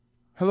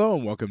Hello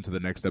and welcome to the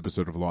next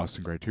episode of Lost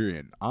in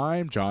Criterion.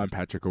 I'm John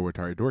Patrick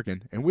Owatari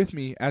Dorkin, and with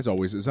me, as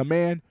always, is a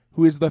man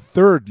who is the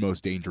third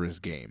most dangerous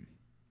game.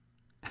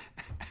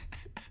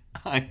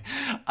 I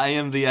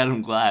am the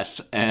Adam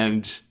Glass,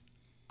 and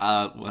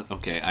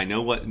okay, I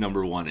know what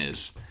number one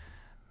is.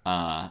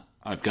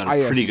 I've got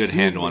a pretty good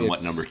handle on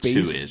what number two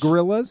is.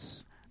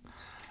 Gorillas?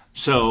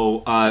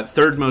 So,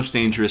 third most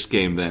dangerous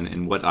game, then,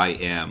 and what I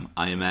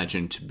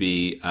imagine to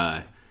be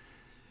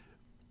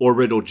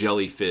orbital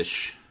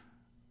jellyfish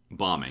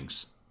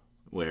bombings.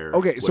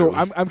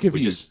 I'm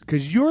confused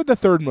because you're the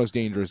third most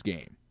dangerous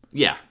game.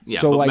 Yeah.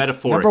 So, but like,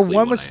 metaphorically, number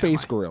one was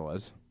space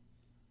gorillas.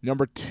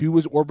 Number two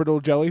was orbital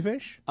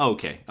jellyfish.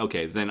 Okay.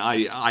 Then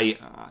I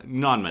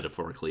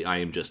non-metaphorically, I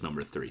am just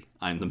number three.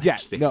 I'm the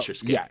most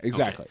dangerous game. Yeah,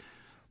 exactly.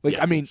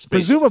 Okay.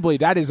 Presumably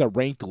that is a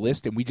ranked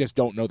list, and we just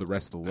don't know the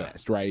rest of the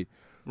list, right?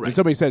 Right. When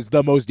somebody says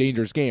the most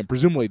dangerous game,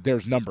 presumably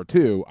there's number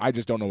two. I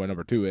just don't know what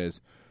number two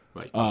is.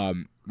 Right.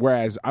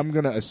 Whereas I'm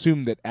going to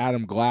assume that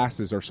Adam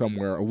Glasses are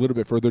somewhere a little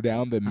bit further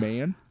down than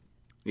man.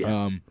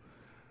 Yeah.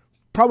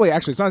 Probably,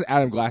 actually, it's not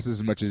Adam Glasses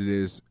as much as it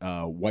is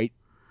white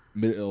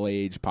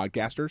middle-aged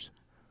podcasters.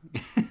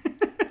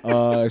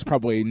 It's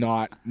probably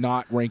not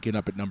ranking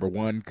up at number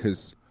one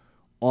because,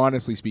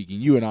 honestly speaking,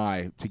 you and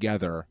I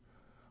together,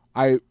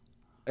 in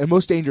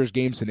most dangerous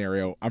game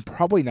scenario, I'm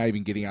probably not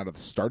even getting out of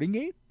the starting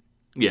gate.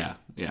 Yeah.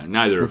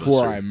 Neither of us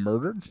before are. I'm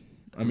murdered.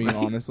 I mean,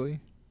 honestly,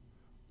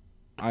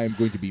 I am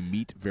going to be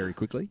meat very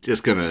quickly.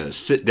 Just gonna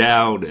sit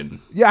down and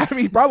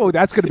probably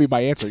that's going to be my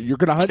answer. You're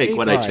going to hunt take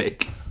what I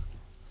take.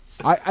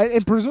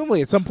 And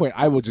presumably at some point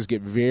I will just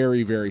get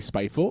very, very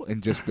spiteful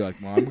and just be like,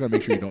 well, I'm going to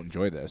make sure you don't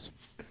enjoy this.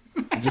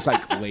 And just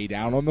like lay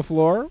down on the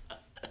floor.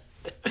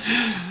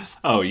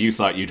 Oh, you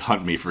thought you'd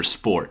hunt me for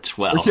sport.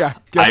 Well, yeah,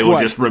 I will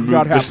just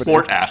remove the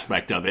sport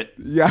aspect of it.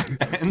 Yeah,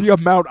 the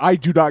amount I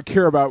do not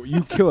care about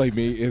you killing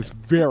me is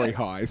very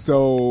high.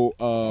 So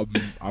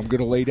I'm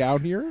going to lay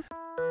down here.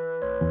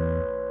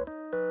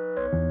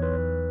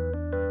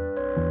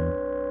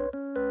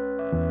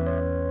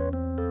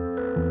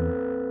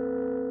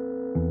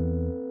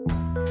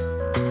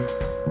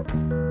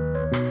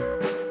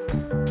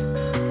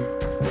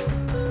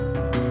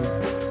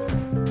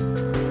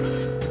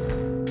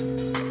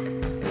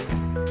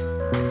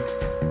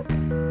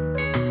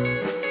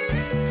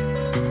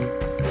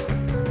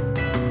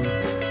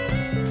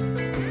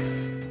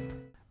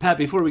 Pat,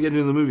 before we get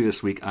into the movie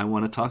this week, I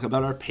want to talk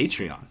about our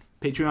Patreon.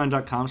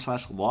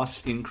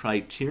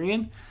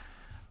 Patreon.com/LostInCriterion.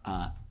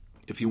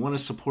 If you want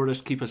to support us,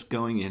 keep us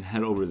going, and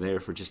head over there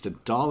for just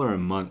 $1 a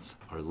month,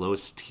 our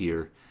lowest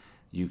tier.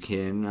 You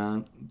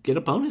can get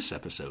a bonus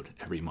episode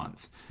every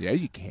month. Yeah,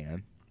 you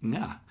can.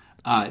 Yeah.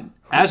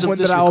 As of one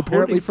this that I'll recording,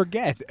 apparently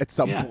forget at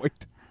some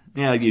point.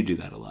 Yeah, you do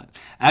that a lot.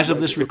 As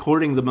of this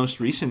recording, the most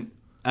recent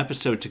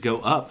episode to go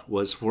up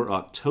was for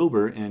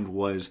October and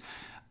was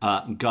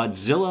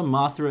Godzilla,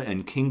 Mothra,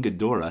 and King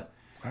Ghidorah.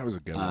 That was a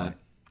good one.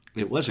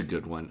 It was a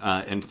good one.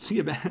 And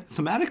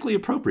thematically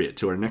appropriate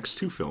to our next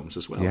two films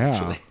as well,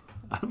 yeah.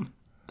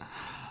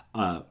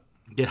 actually.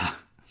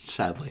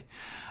 Sadly.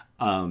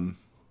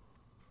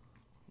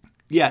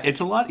 It's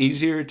a lot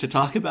easier to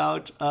talk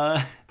about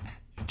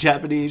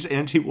Japanese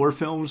anti-war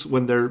films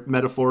when they're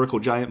metaphorical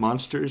giant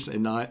monsters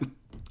and not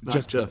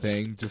just the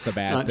thing, just the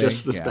bad not thing. Not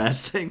just the bad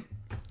thing.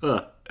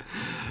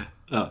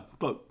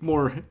 But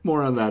more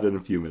on that in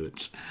a few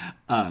minutes.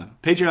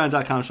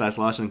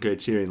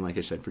 Patreon.com/LostInCriterion, like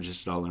I said, for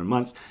just $1 a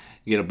month.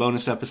 You get a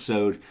bonus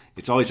episode.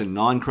 It's always a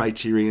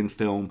non-Criterion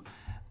film.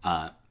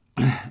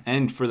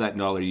 And for that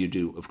 $1, you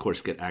do, of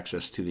course, get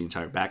access to the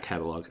entire back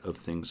catalog of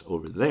things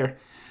over there.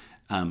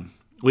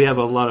 We have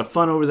a lot of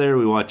fun over there.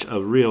 We watch a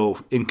real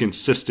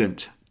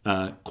inconsistent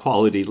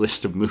quality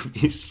list of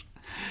movies.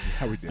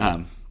 How we do?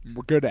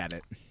 We're good at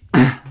it.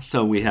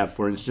 So we have,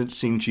 for instance,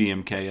 seen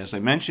GMK, as I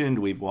mentioned.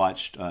 We've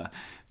watched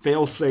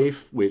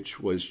Failsafe, which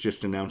was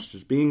just announced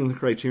as being in the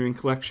Criterion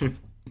Collection.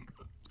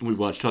 We've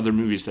watched other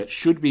movies that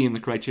should be in the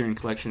Criterion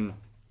Collection,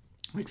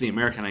 like The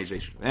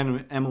Americanization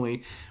of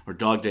Emily, or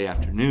Dog Day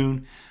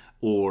Afternoon,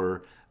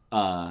 or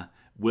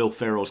Will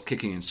Ferrell's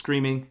Kicking and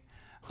Screaming.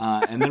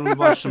 And then we've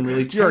watched some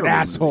really terrible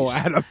movies. You're an asshole,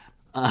 Adam.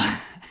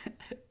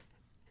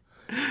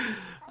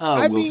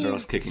 Will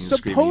Ferrell's Kicking and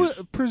Screaming.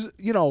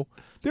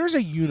 There's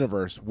a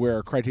universe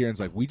where Criterion's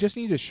like, we just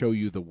need to show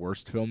you the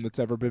worst film that's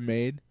ever been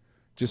made,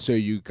 just so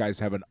you guys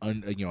have a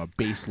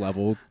base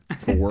level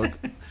for work.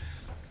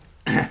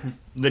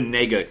 The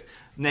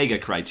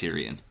Nega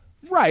Criterion.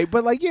 Right,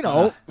 but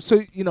because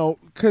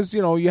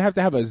you have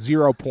to have a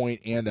 0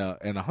 point and a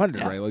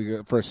 100, right?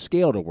 Like for a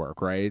scale to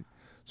work, right?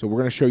 So we're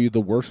going to show you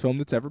the worst film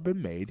that's ever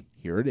been made.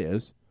 Here it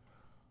is.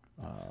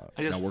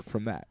 Now work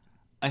from that.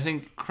 I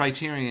think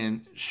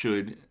Criterion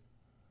should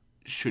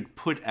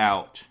put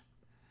out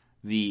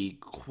the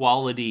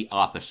quality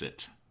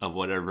opposite of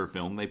whatever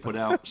film they put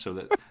out, so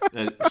that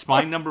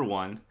Spine Number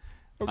One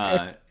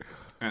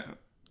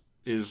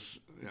is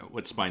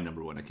what's Spine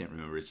Number One? I can't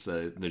remember. It's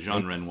the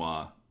Jean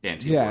Renoir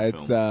anti-war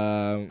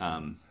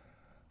film.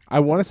 I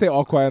want to say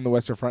All Quiet on the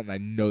Western Front, and I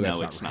know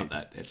that's not right. Not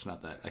that. It's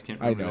not that. I can't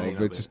remember. I know,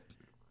 but just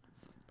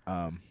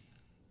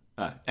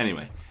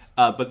Anyway,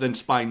 but then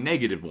spine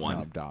negative I'm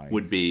one dying.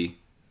 would be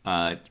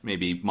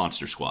maybe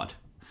Monster Squad.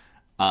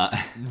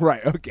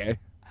 Right, okay.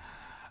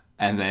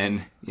 And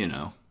then,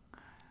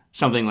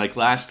 something like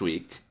last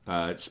week,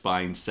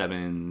 spine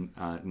 7,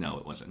 no,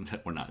 it wasn't.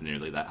 We're not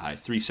nearly that high.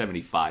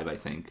 375, I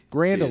think.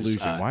 Grand is,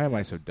 Illusion. Why am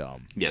I so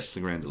dumb? Yes, the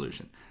Grand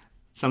Illusion.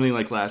 Something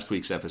like last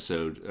week's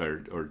episode,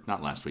 or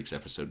not last week's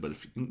episode, but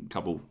a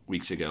couple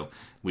weeks ago,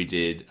 we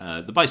did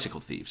The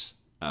Bicycle Thieves.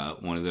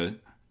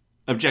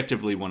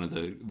 Objectively one of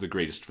the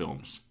greatest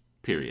films,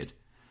 period.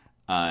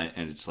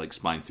 And it's like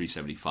spine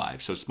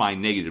 375. So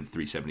spine negative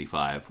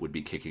 375 would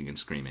be Kicking and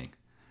Screaming.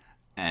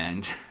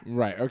 And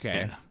Right,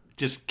 okay.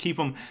 just keep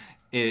them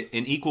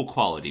in equal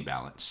quality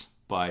balance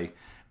by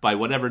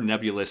whatever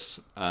nebulous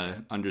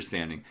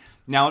understanding.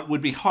 Now, it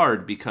would be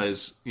hard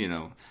because,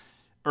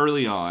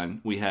 early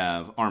on we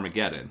have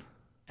Armageddon,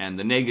 and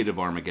the negative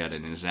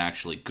Armageddon is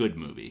actually a good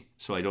movie.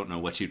 So I don't know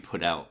what you'd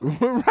put out.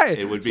 Right.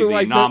 It would be So, the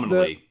like,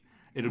 anomaly.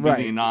 It would be Right.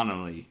 the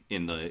anomaly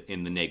in the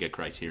Nega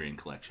Criterion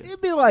Collection. It'd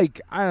be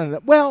like, I don't know.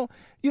 Well,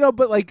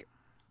 but like,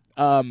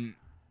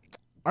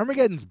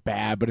 Armageddon's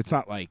bad, but it's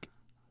not like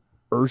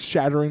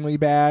earth-shatteringly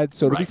bad.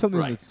 So it'll be Right, something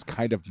right. that's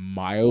kind of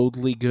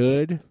mildly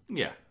good,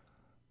 Yeah,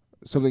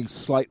 something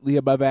slightly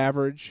above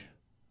average.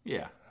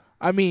 yeah.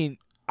 I mean,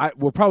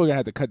 we're probably gonna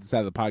have to cut this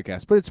out of the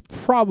podcast, but it's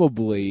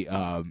probably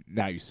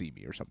Now You See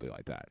Me or something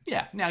like that.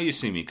 Yeah, Now You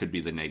See Me could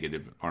be the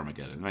negative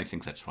Armageddon, and I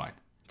think that's fine.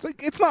 It's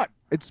like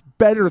it's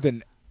better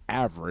than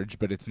average,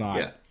 but it's not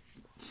Yeah.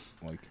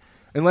 like,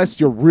 unless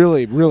you're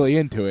really, really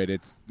into it,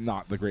 it's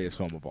not the greatest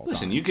film of all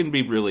Listen, time. you can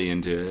be really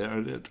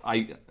into it.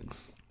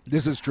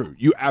 This is true.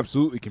 You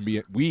absolutely can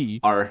be. We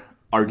Our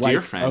like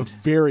dear friend,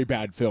 a very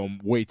bad film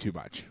way too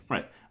much.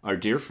 right? Our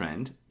dear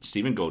friend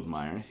Stephen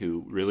Goldmeyer,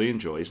 who really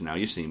enjoys Now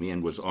You See Me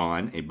and was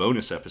on a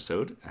bonus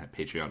episode at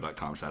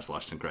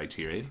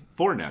patreon.com/LostInCriterion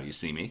for Now You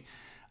See Me.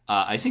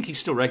 I think he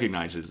still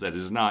recognizes that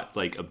is not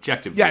like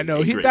objectively. Yeah,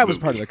 no, a great that was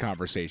movie. part of the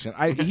conversation.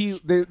 He's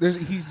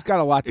got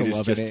a lot to It is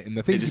love just- in it, and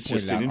the it things is he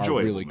just pointed an out are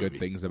enjoyable really good movie.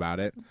 things about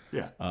it.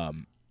 Yeah,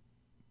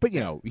 But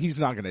he's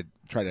not going to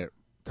try to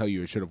tell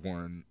you it should have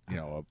won,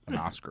 an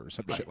Oscar or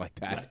some shit like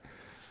that,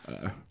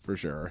 for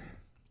sure.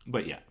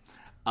 but yeah.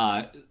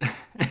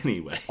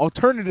 Anyway,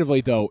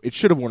 Alternatively, though, it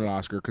should have won an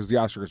Oscar because the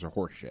Oscars are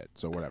horseshit.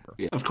 So whatever.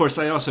 yeah. Of course,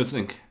 I also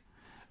think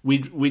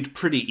we'd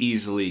pretty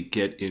easily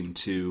get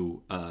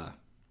into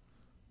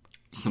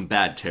some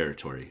bad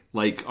territory,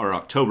 like our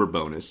October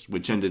bonus,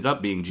 which ended up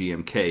being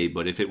GMK.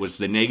 But if it was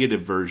the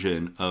negative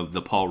version of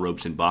the Paul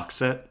Robeson box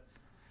set,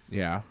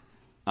 Yeah.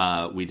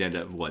 we'd end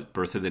up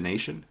Birth of the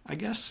Nation, I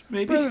guess,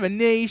 maybe. Birth of a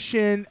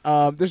Nation.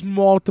 There's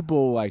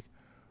multiple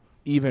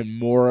even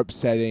more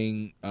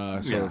upsetting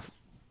sort of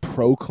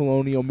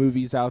pro-colonial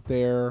movies out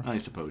there. I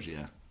suppose,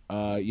 yeah.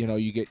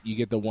 You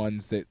get the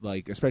ones that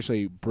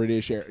especially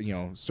British,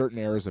 certain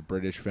eras of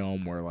British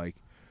film where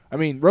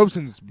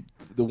Robeson's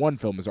the one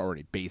film is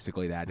already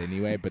basically that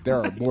anyway, but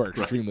there are more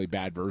extremely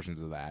bad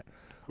versions of that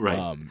Right.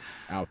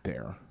 out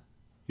there.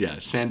 Yeah,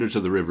 Sanders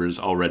of the River is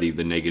already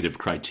the negative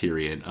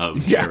Criterion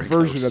of Yeah, Jericho,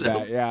 version of so-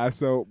 that. Yeah,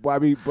 so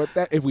but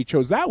if we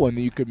chose that one,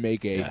 then you could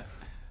make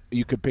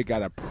you could pick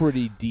out a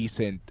pretty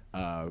decent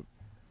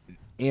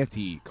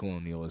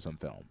anti-colonialism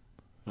film.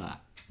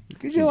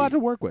 Gives you a lot to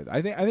work with.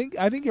 I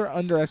think you're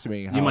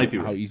underestimating You might be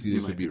how right. easy You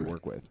this might would be be to right.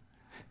 work with.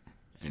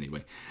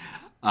 Anyway,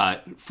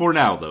 for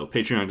now, though,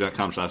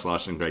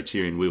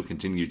 patreon.com/LostInCriterion, we will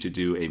continue to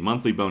do a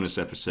monthly bonus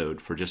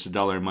episode. For just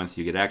 $1 a month,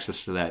 you get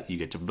access to that. You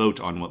get to vote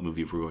on what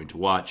movie we're going to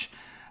watch,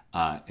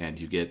 and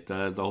you get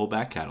the whole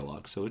back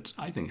catalog. So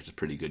I think it's a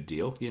pretty good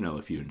deal,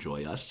 if you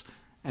enjoy us.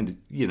 And,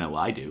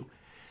 I do.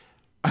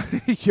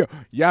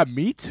 Yeah,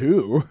 me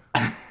too.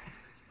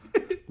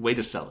 Way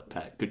to sell it,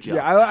 Pat. Good job.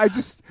 Yeah,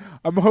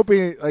 I'm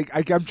hoping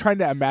I'm trying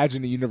to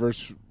imagine a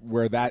universe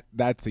where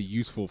that's a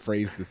useful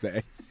phrase to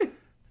say.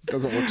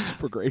 Doesn't work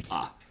super great.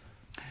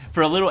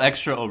 For a little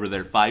extra over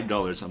there,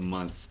 $5 a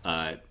month,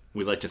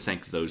 we'd like to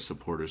thank those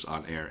supporters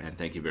on air, and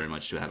thank you very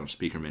much to Adam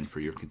Speakerman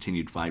for your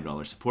continued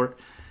 $5 support.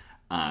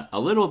 A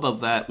little above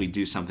that, we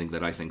do something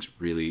that I think is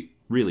really,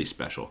 really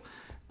special.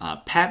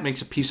 Pat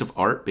makes a piece of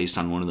art based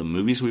on one of the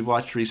movies we've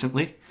watched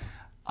recently,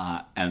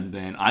 and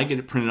then I get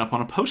it printed up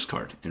on a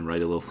postcard and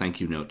write a little thank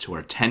you note to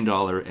our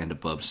 $10 and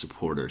above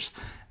supporters.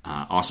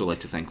 Also like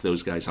to thank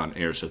those guys on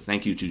air, so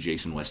thank you to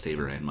Jason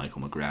Westhaver and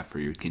Michael McGrath for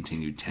your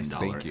continued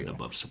 $10 and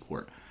above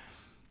support.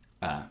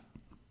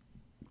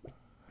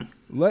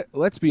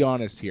 Let's be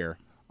honest here.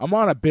 I'm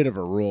on a bit of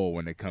a roll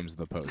when it comes to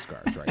the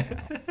postcards right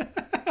now.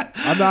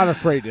 I'm not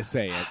afraid to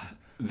say it.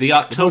 The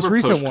October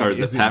recent postcard one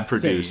that is Pat insane.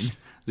 produced,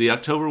 the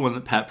October one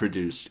that Pat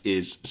produced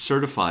is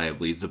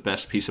certifiably the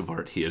best piece of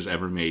art he has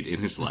ever made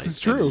in his life. is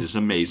true. And it is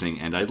amazing,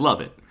 and I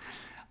love it.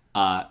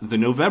 The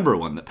November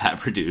one that Pat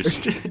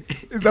produced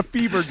It's a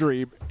fever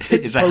dream.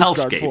 is a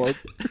Postcard hellscape. form.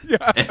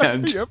 Yeah.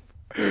 And Yep.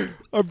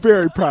 I'm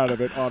very proud of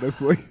it,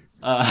 honestly.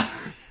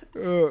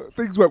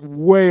 Things went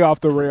way off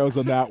the rails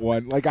on that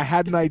one. I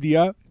had an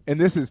idea, and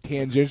this is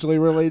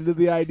tangentially related to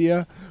the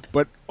idea,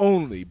 but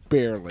only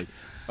barely.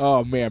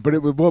 Oh man, but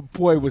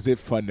boy was it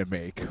fun to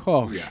make.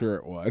 Oh, Yeah. sure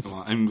it was.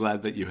 Well, I'm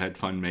glad that you had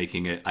fun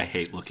making it. I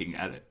hate looking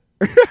at it.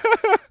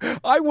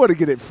 I want to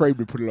get it framed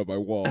and put it on my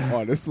wall.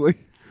 Honestly,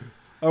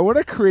 I want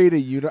to create a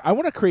unit. I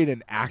want to create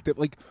an active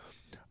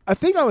a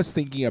thing I was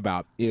thinking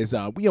about is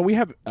we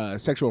have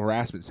sexual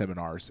harassment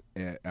seminars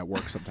at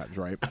work sometimes,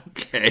 right?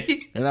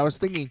 Okay. And I was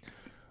thinking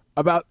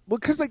about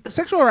because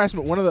sexual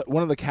harassment, one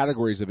of the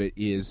categories of it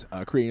is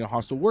creating a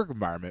hostile work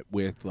environment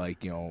with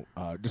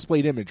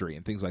displayed imagery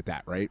and things like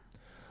that, right?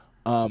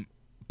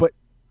 But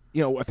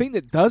a thing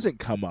that doesn't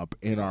come up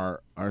in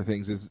our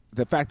things is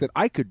the fact that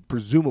I could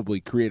presumably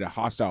create a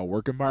hostile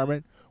work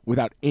environment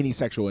without any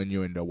sexual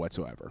innuendo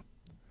whatsoever,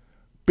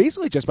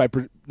 basically just by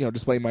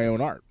displaying my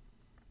own art.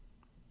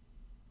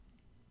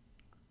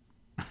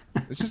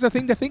 It's just a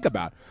thing to think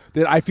about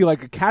that I feel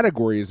like a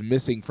category is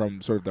missing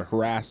from sort of the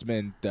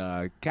harassment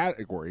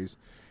categories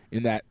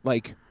in that,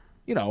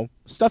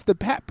 stuff that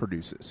Pat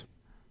produces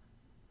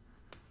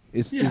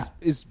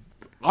is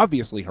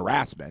obviously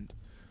harassment,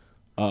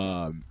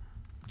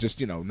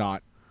 just,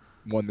 not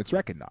one that's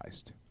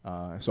recognized.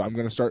 So I'm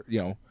going to start,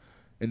 and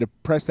to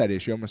press that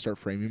issue, I'm going to start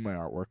framing my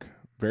artwork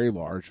very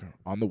large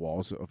on the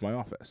walls of my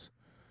office.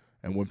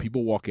 And when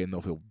people walk in,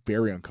 they'll feel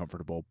very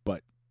uncomfortable,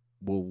 but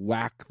will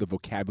lack the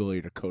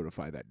vocabulary to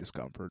codify that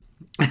discomfort.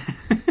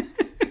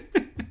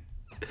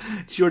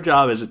 It's your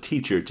job as a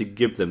teacher to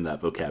give them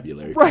that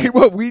vocabulary. Right.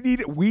 Well, we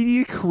need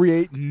to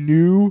create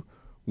new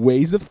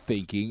ways of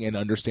thinking and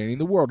understanding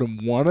the world,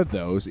 and one of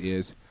those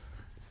is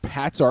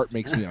Pat's art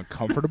makes me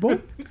uncomfortable,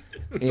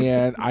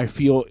 and I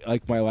feel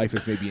like my life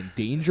is maybe in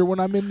danger when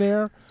I'm in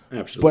there.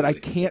 Absolutely. But I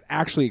can't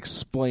actually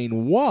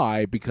explain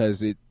why,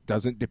 because it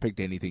doesn't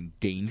depict anything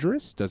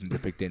dangerous, doesn't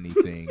depict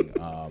anything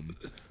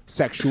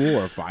sexual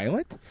or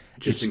violent.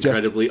 Just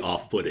incredibly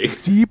off-putting.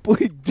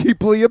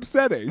 Deeply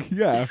upsetting.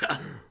 Yeah.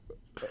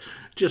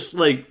 Just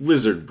like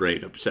lizard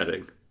brain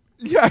upsetting.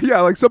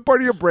 Yeah, like some part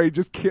of your brain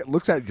just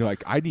looks at it and you're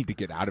like, I need to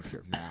get out of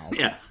here now.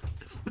 Yeah.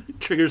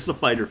 Triggers the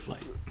fight or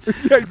flight.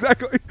 Yeah,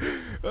 exactly.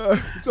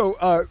 So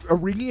a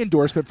ringing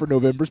endorsement for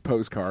November's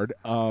postcard.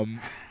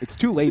 It's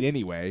too late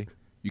anyway.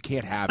 You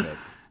can't have it.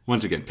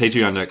 Once again,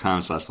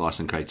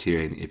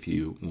 patreon.com/LostInCriterion if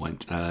you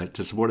want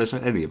to support us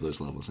at any of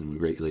those levels, and we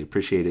greatly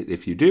appreciate it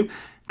if you do.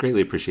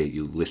 Greatly appreciate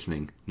you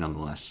listening,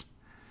 nonetheless,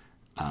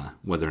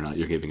 whether or not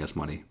you're giving us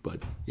money.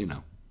 But,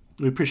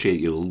 we appreciate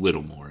you a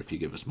little more if you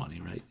give us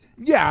money, right?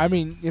 Yeah, I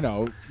mean,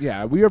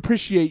 we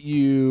appreciate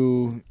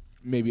you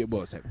maybe,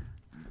 what was it,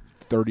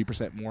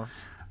 30% more?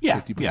 Yeah,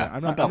 50%? yeah,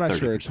 I'm not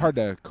sure. It's hard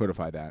to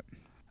codify that.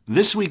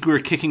 This week we're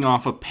kicking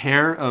off a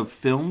pair of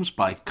films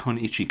by Kon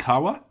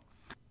Ichikawa.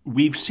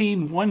 We've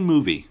seen one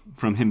movie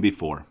from him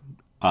before.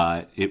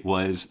 It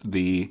was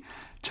the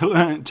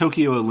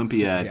Tokyo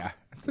Olympiad. Yeah,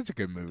 it's such a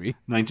good movie.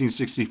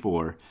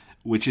 1964,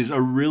 which is a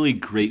really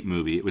great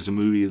movie. It was a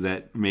movie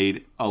that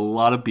made a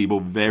lot of people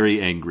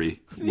very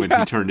angry when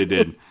he turned it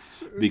in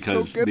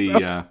because so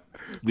good,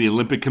 the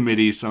Olympic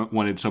Committee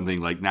wanted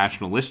something like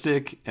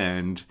nationalistic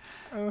and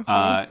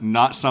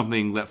not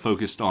something that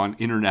focused on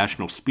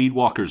international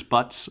speedwalkers'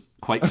 butts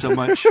quite so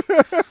much.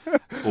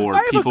 Or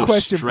people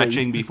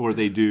stretching before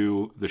they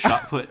do the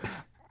shot put.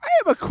 I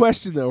have a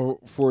question, though,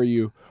 for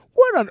you.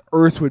 What on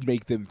earth would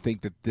make them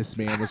think that this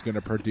man was going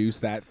to produce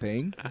that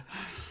thing?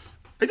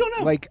 I don't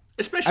know.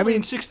 Especially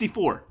in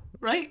 64,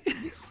 right?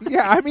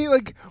 Yeah,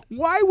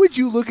 why would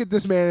you look at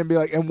this man and be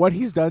like, and what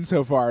he's done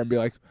so far and be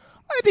like,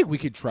 I think we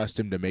can trust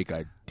him to make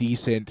a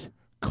decent,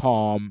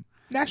 calm,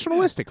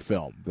 nationalistic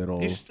film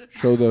that'll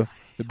show the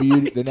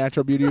beauty, the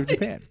natural beauty of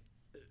Japan.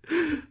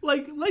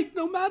 Like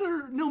no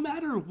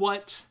matter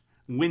what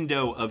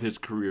window of his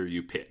career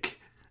you pick,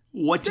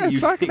 what do you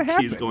think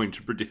he's going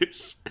to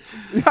produce?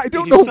 Yeah, I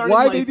don't know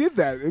why they did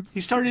that. He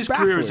started his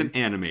career as an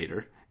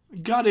animator,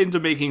 got into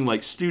making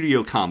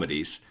studio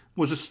comedies,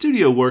 was a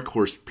studio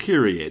workhorse,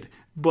 period,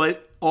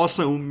 but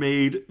also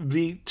made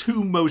the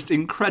two most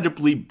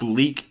incredibly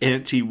bleak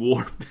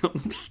anti-war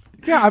films.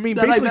 Yeah,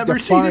 basically I've ever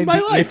seen in my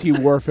defined the life.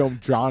 anti-war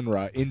film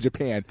genre in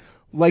Japan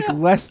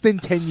less than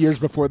 10 years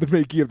before the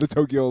making of the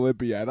Tokyo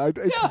Olympiad.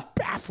 It's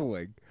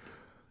baffling.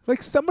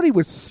 Somebody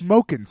was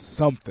smoking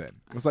something.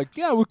 It was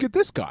look at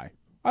this guy.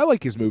 I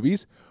like his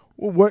movies.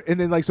 Well, what? And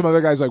then some other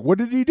guy's like, what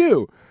did he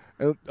do?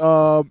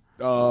 Yeah,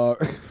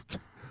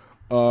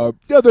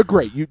 they're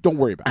great. You don't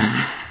worry about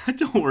it.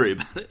 Don't worry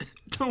about it.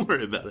 Don't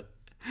worry about it.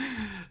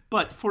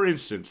 But, for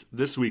instance,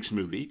 this week's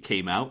movie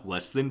came out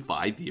less than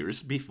 5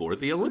 years before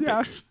the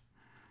Olympics.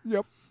 Yeah.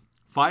 Yep.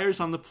 Fires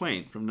on the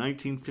Plain from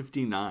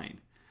 1959.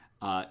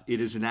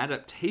 It is an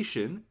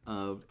adaptation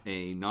of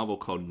a novel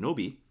called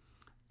Nobi,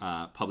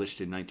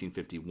 published in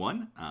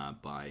 1951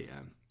 by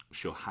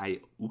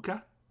Shohei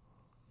Uka.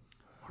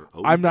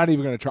 I'm not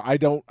even going to try. I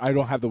don't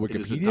have the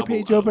Wikipedia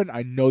page open.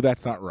 I know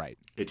that's not right.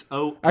 It's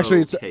O.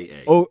 Actually, it's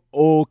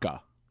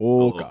Oka.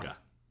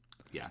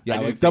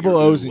 Yeah, double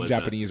O's in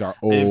Japanese are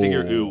O. I didn't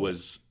figure U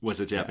was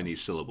a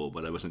Japanese syllable,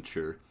 but I wasn't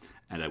sure,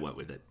 and I went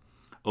with it.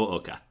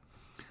 Ooka.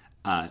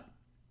 The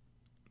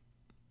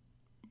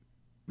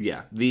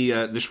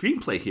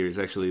screenplay here is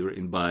actually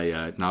written by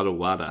Nado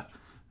Wada,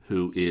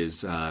 who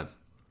is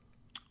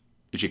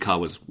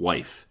Ishikawa's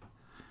wife.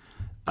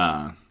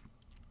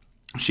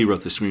 She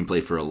wrote the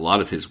screenplay for a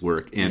lot of his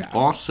work, and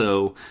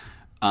also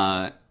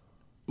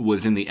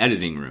was in the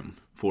editing room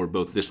for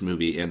both this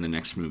movie and the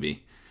next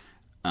movie.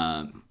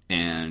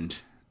 And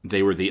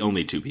they were the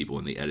only two people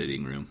in the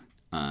editing room.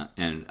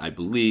 And I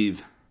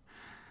believe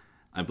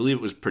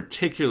it was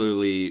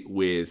particularly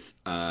with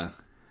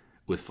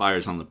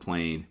Fires on the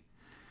Plain,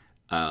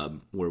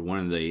 where one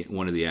of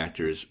the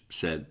actors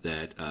said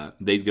that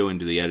they'd go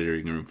into the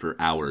editing room for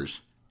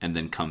hours and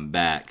then come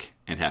back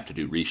and have to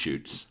do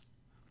reshoots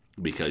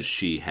because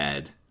she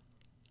had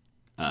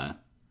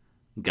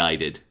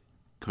guided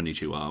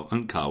Konichiwa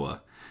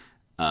Onkawa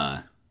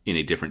in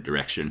a different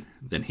direction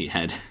than he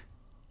had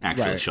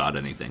actually shot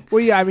anything.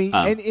 Well, yeah, I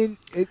mean,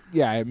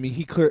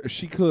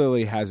 she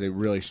clearly has a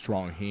really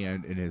strong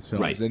hand in his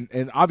films,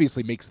 and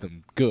obviously makes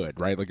them good,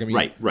 right? Like, I mean,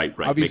 right.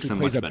 Obviously, makes them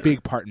plays much a better.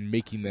 big part in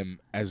making them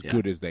as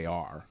good as they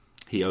are.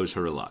 He owes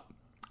her a lot.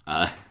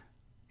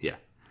 Yeah.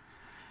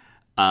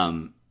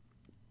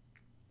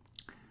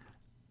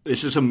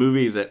 This is a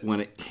movie that when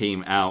it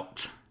came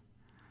out,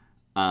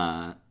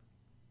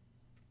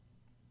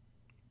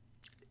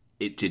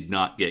 it did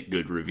not get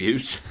good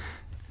reviews.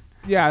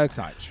 Yeah, that's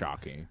not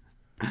shocking.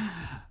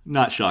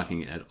 Not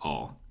shocking at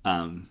all.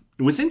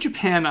 Within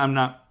Japan, I'm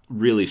not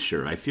really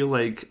sure. I feel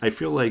like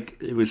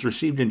it was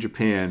received in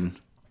Japan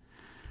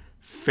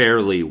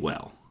fairly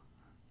well.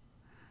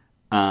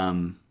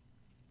 But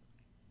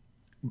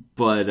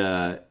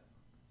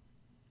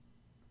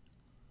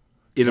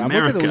in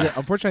America,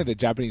 unfortunately, the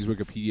Japanese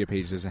Wikipedia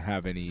page doesn't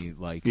have any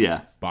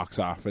box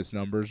office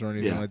numbers or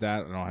anything like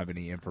that. I don't have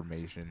any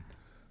information.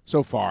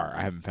 So far,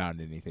 I haven't found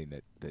anything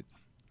that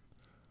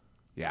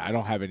I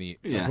don't have any.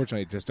 Yeah.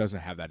 Unfortunately, it just doesn't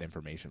have that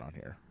information on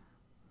here.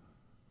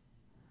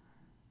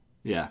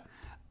 Yeah.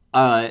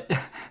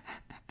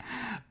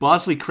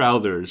 Bosley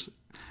Crowther's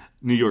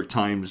New York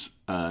Times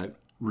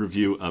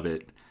review of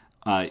it,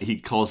 he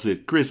calls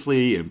it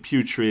grisly and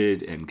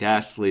putrid and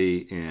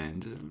ghastly,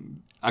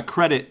 and a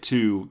credit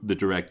to the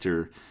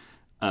director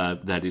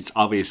that it's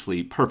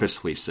obviously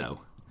purposefully so.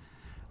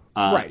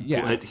 Right,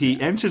 yeah. But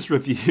he ends his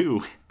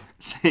review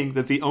saying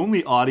that the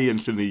only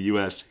audience in the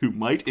U.S. who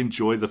might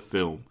enjoy the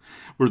film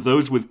were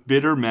those with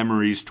bitter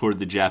memories toward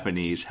the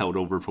Japanese held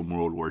over from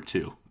World War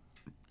II,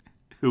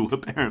 who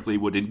apparently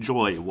would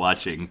enjoy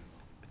watching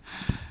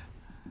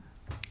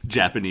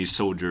Japanese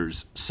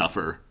soldiers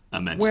suffer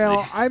immensely.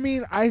 Well, I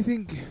mean, I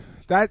think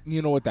that,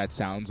 you know what that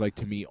sounds like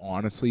to me,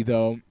 honestly,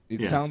 though?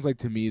 It sounds like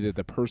to me that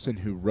the person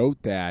who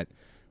wrote that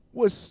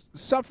was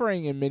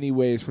suffering in many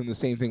ways from the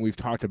same thing we've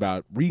talked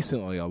about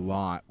recently a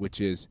lot,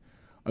 which is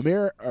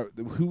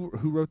who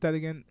wrote that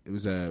again?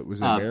 Was it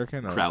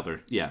American? Or?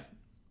 Crowther,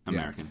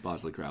 American,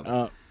 Bosley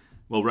Crowther.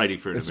 Writing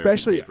for an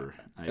especially,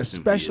 American paper.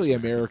 Especially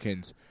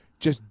Americans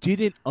just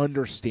didn't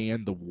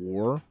understand the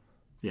war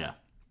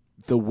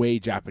the way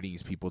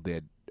Japanese people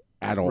did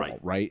at all,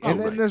 right?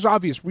 And then there's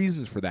obvious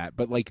reasons for that,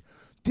 but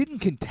didn't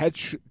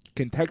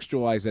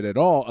contextualize it at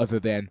all other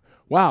than,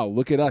 wow,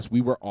 look at us,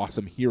 we were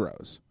awesome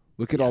heroes.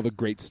 Look at all the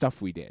great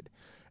stuff we did.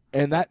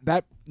 And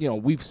that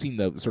we've seen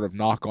the sort of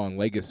knock-on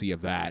legacy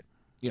of that,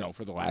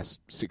 for the last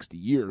 60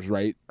 years,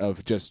 right?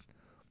 Of just,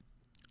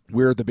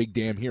 we're the big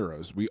damn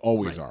heroes. We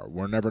always are.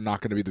 We're never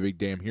not going to be the big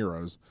damn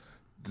heroes,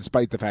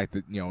 despite the fact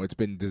that, it's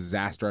been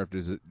disaster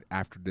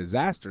after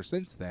disaster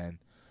since then.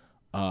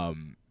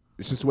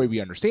 It's just the way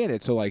we understand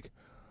it. So,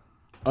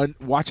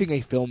 watching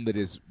a film that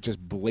is just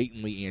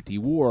blatantly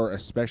anti-war,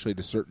 especially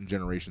to certain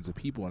generations of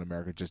people in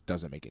America, just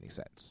doesn't make any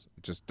sense.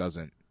 It just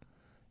doesn't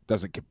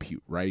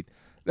compute, right?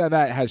 Now,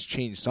 that has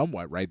changed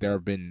somewhat, right? There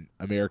have been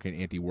American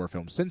anti-war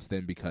films since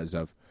then because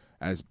of,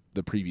 as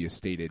the previous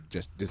stated,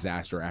 just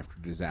disaster after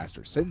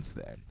disaster since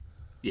then.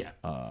 Yeah.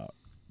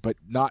 But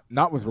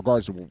not with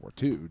regards to World War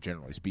II,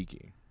 generally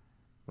speaking,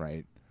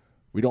 right?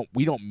 We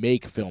don't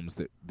make films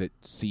that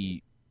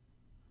see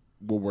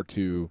World War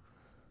II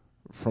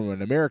from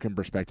an American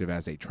perspective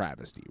as a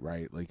travesty,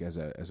 right? As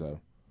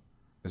a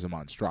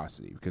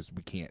monstrosity, because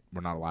we're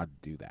not allowed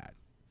to do that.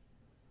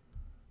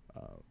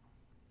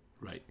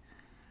 Right.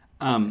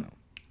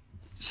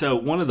 So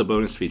one of the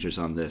bonus features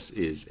on this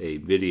is a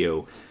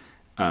video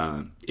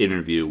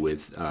interview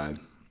with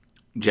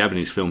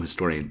Japanese film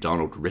historian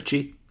Donald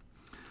Ritchie.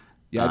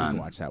 Yeah, I didn't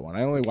watch that one.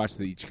 I only watched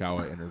the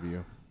Ichikawa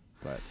interview.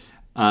 But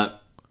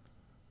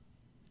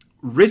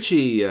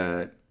Ritchie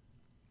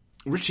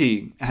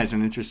has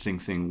an interesting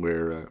thing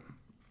where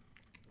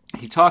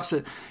he talks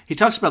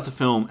about the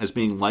film as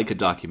being like a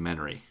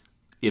documentary,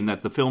 in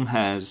that the film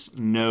has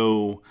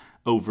no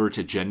overt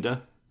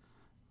agenda.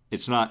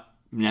 It's not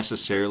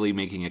necessarily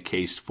making a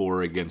case for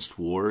or against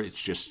war.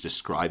 It's just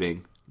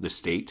describing the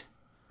state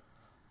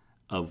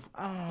of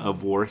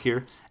war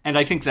here, and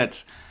I think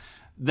that's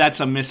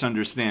a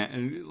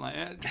misunderstanding.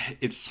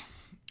 It's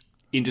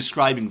in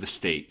describing the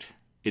state.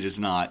 It is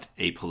not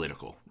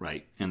apolitical,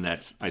 right? And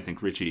that's, I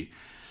think, Ritchie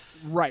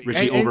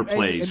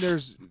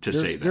overplays to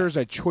say that. There's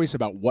a choice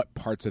about what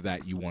parts of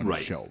that you want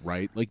to show,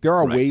 right? There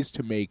are ways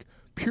to make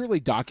purely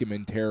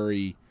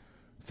documentary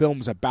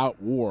films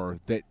about war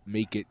that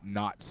make it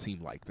not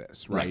seem like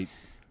this, right?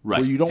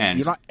 Right. Where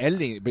you're not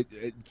editing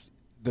it,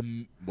 but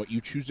what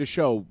you choose to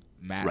show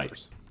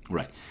matters.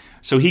 Right.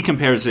 So he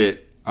compares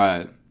it,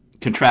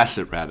 contrasts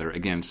it rather,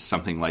 against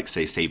something like,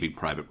 say, Saving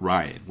Private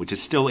Ryan, which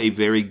is still a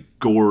very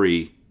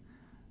gory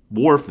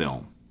war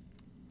film,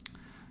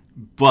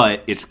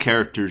 but its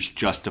characters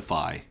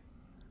justify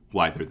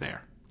why they're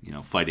there. You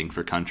know, fighting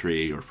for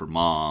country or for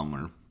mom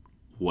or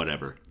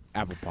whatever.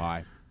 Apple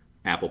pie.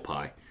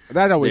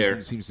 That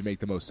always seems to make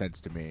the most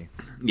sense to me.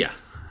 Yeah.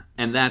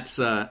 And that's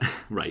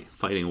right,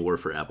 fighting a war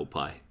for apple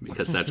pie,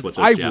 because that's what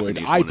those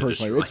Japanese want to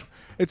destroy.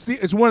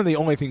 It's one of the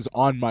only things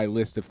on my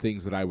list of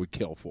things that I would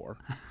kill for.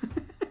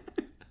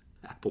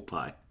 Apple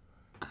pie.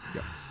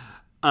 Yep.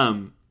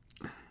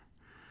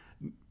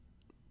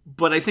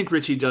 But I think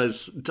Ritchie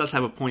does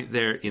have a point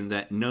there in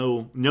that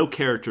no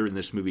character in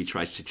this movie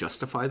tries to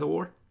justify the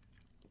war.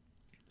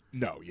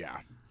 No,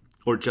 yeah.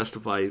 Or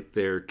justify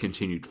their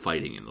continued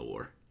fighting in the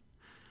war.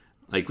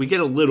 Like, we get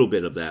a little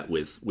bit of that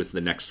with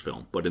the next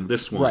film, but in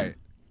this one,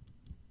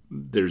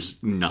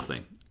 there's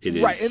nothing. It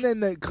is right,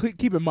 and then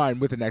keep in mind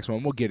with the next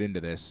one, we'll get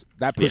into this.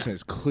 That person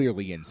is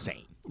clearly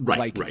insane.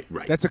 Right.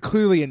 That's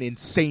clearly an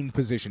insane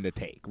position to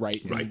take,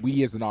 right? And right.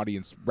 we as an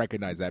audience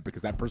recognize that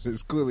because that person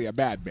is clearly a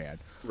bad man.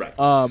 Right.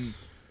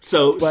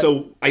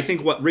 So I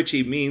think what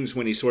Ritchie means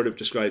when he sort of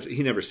describes,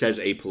 he never says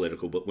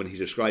apolitical, but when he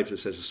describes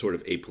this as a sort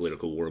of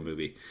apolitical war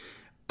movie,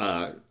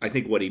 I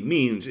think what he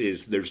means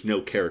is there's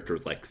no character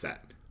like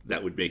that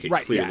would make it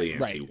clearly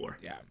anti-war.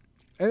 Yeah.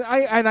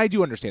 And I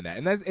do understand that,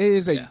 and that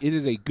it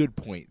is a good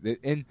point.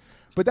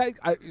 But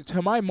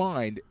to my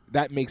mind,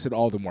 that makes it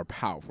all the more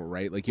powerful,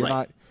 right? Like you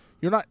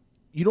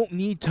don't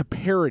need to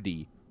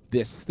parody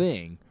this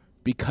thing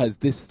because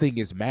this thing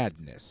is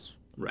madness,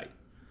 right?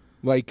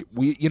 Like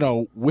you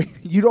don't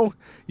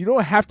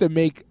have to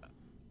make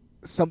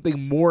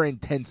something more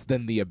intense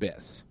than the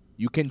Abyss.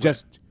 You can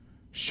just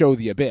show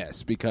the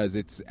Abyss because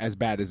it's as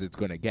bad as it's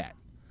going to get.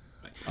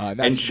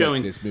 And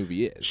showing what this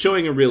movie is.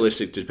 Showing a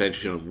realistic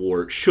depiction of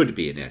war should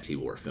be an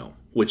anti-war film,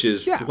 which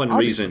is one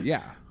reason.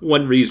 Yeah.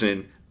 One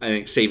reason I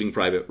think Saving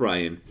Private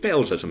Ryan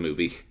fails as a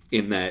movie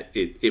in that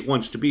it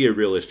wants to be a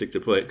realistic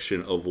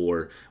depiction of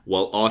war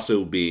while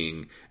also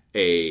being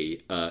a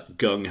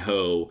gung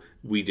ho.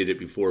 We did it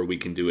before, we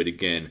can do it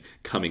again.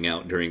 Coming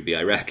out during the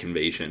Iraq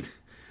invasion.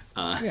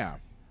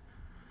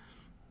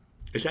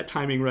 Is that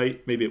timing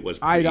right? Maybe it was.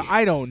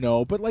 I don't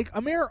know, but like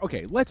America.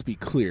 Okay, let's be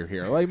clear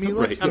here. I mean,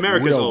 let's get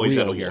America's always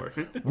had a war.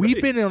 Right.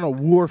 We've been on a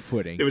war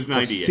footing. It was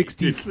 98.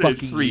 60 it's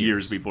fucking 3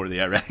 years before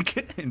the Iraq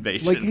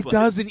invasion. Like it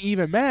doesn't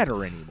even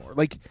matter anymore.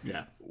 Like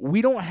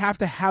we don't have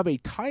to have a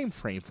time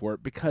frame for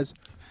it because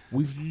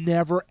we've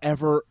never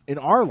ever in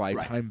our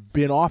lifetime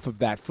been off of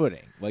that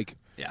footing. Like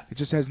it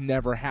just has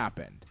never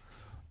happened.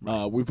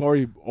 We've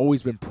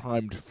always been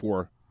primed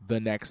for the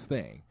next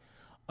thing.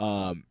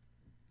 So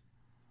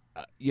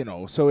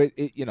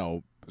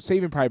it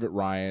Saving Private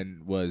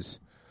Ryan was,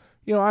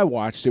 I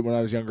watched it when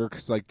I was younger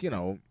because, I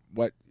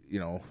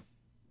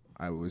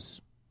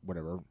was,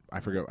 whatever, I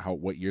forget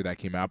what year that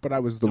came out, but I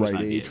was the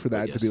right age for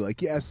that to be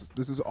like, yes,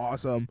 this is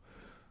awesome.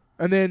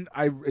 And then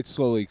it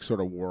slowly sort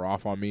of wore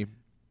off on me.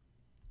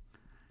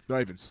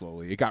 Not even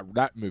slowly.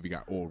 That movie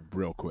got old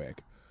real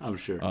quick. I'm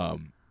sure.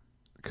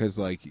 Because,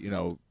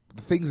 the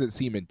things that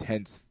seem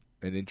intense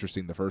and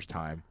interesting the first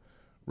time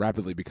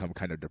rapidly become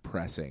kind of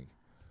depressing.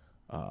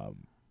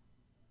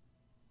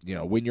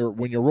 When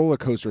your roller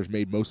coaster is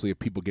made mostly of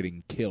people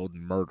getting killed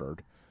and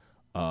murdered,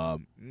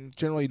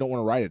 generally you don't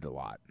want to ride it a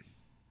lot.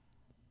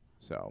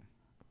 So,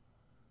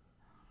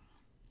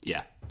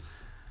 yeah.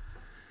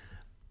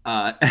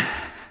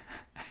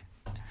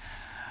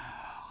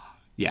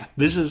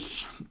 This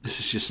is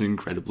just an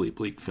incredibly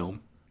bleak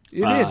film.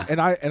 It is, and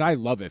I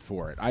love it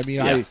for it. I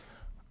mean,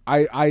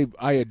 I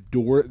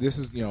adore this.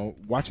 Is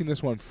watching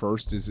this one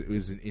first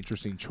is an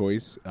interesting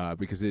choice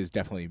because it is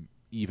definitely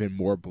even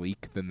more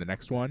bleak than the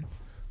next one.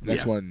 The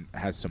next one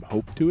has some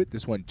hope to it.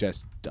 This one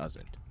just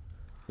doesn't.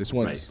 This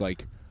one's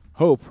like,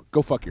 hope,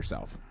 go fuck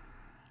yourself.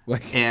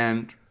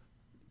 And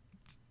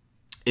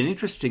an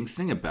interesting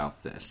thing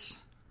about this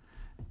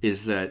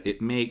is that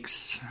it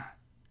makes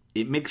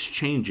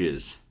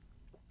changes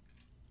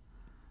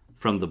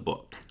from the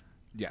book.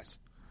 Yes.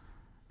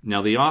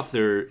 Now the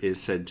author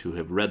is said to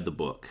have read the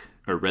book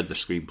or read the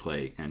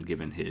screenplay and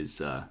given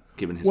his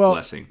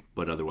blessing,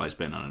 but otherwise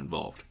been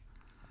uninvolved.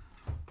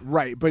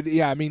 Right, but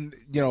I mean,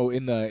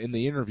 in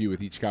the interview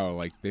with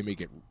Ichikawa, they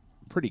make it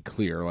pretty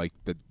clear,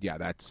 that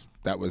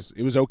it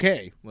was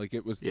okay,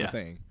 it was the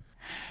thing.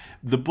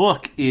 The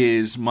book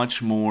is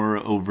much more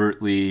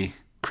overtly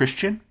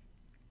Christian.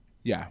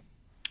 Yeah,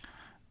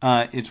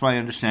 it's my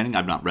understanding.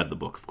 I've not read the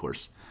book, of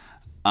course,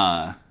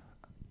 but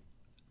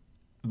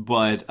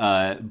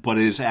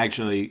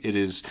it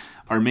is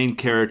our main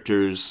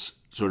character's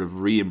sort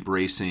of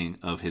re-embracing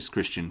of his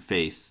Christian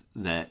faith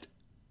that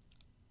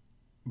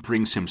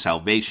brings him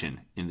salvation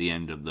in the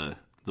end of the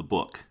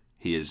book.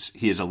 He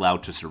is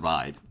allowed to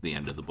survive the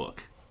end of the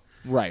book.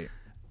 Right.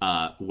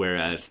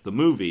 Whereas the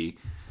movie,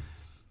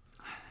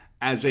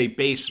 as a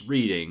base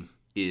reading,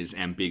 is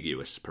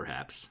ambiguous,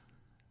 perhaps,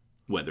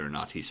 whether or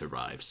not he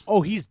survives.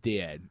 Oh, he's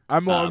dead. I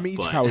mean, but-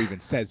 Ichikawa even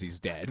says he's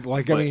dead.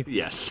 Like, But, I mean,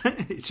 yes,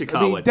 Ichikawa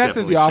I mean, death of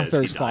definitely the says author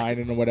he is died. fine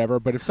and whatever.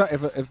 But if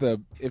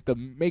the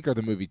maker of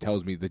the movie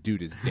tells me the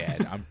dude is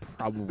dead, I'm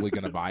probably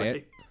gonna buy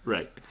it.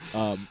 Right.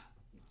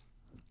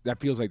 That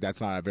feels like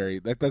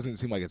that doesn't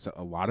seem like it's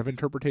a lot of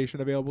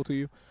interpretation available to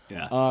you.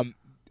 Yeah.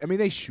 I mean,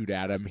 they shoot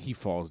at him. He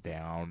falls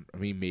down. I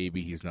mean,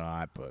 maybe he's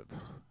not, but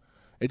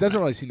it doesn't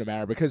really seem to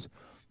matter because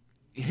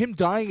him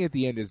dying at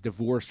the end is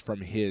divorced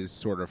from his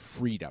sort of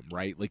freedom,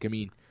 right? Like, I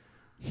mean,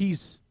 he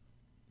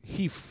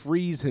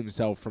frees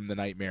himself from the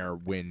nightmare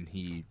when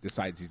he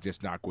decides he's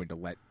just not going to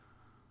let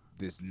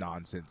this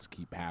nonsense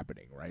keep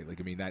happening, right? Like,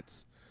 I mean,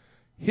 that's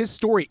his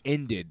story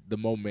ended the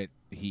moment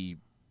he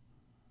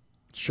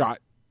shot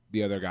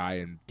the other guy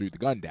and threw the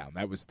gun down.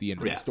 That was the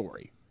end of the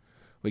story.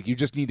 Like, you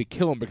just need to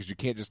kill him because you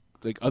can't just,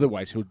 like,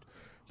 otherwise he'll,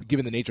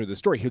 given the nature of the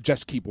story, he'll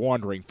just keep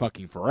wandering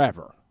fucking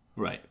forever.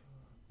 Right.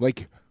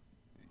 Like,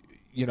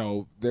 you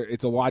know,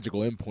 it's a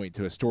logical endpoint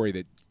to a story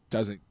that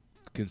doesn't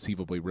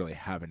conceivably really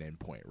have an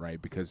endpoint, right?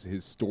 Because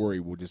his story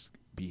will just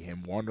be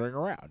him wandering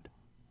around.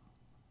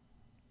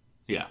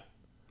 Yeah.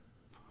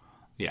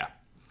 Yeah.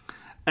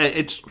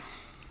 It's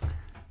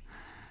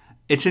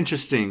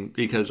interesting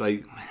because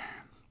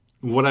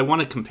what I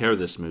want to compare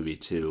this movie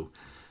to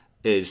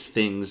is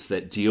things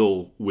that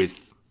deal with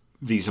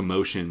these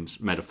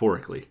emotions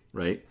metaphorically,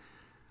 right?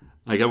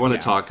 Like, I want to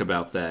talk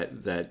about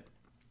that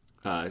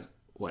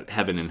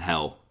Heaven and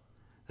Hell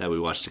that we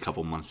watched a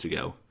couple months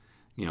ago.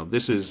 You know,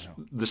 this is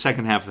the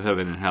second half of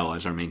Heaven and Hell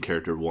as our main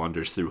character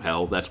wanders through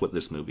hell. That's what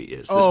this movie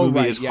is. This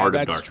movie is Heart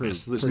of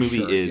Darkness. True. This For movie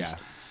sure, is,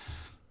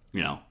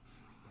 you know,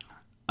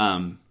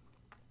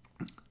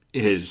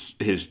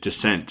 his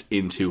descent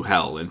into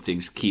hell, and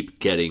things keep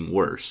getting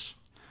worse.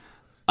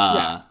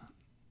 And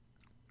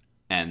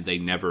they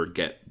never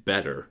get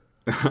better.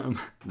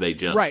 They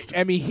just right.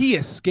 I mean, he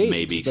escapes,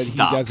 maybe but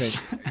stops.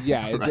 he doesn't.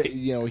 Yeah, Right.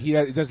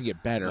 it doesn't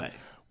get better. Right.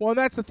 Well, and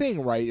that's the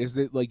thing, right? Is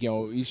that, like, you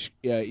know,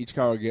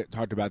 Ichikawa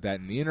talked about that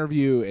in the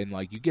interview, and,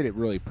 like, you get it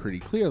really pretty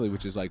clearly,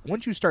 which is, like,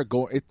 once you start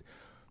going,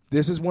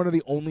 this is one of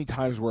the only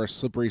times where a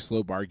slippery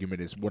slope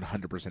argument is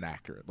 100%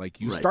 accurate. Like,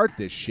 you start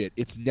this shit,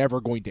 it's never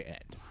going to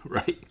end.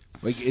 Right.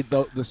 Like,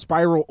 the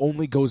spiral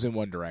only goes in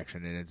one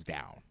direction, and it's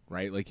down,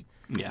 right? Like,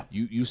 Yeah.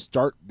 you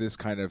start this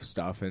kind of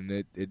stuff, and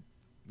it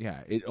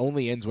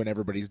only ends when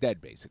everybody's dead,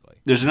 basically.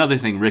 There's another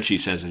thing Richie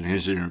says in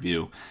his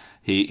interview.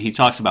 He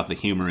talks about the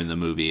humor in the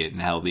movie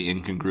and how the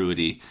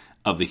incongruity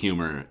of the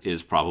humor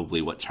is probably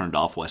what turned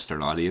off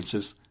Western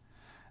audiences.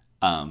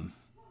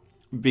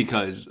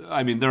 Because,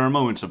 I mean, there are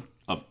moments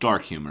of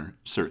dark humor,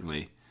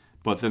 certainly,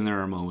 but then there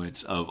are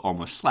moments of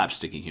almost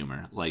slapsticky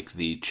humor, like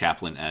the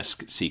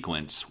Chaplin-esque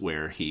sequence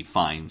where he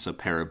finds a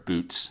pair of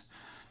boots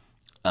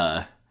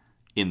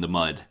in the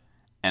mud,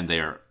 and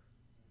they're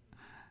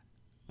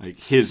like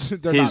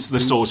the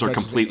soles are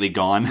completely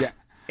gone.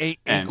 Yeah,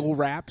 ankle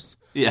wraps.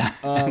 Yeah,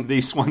 and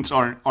these ones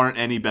aren't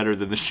any better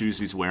than the shoes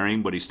he's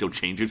wearing, but he still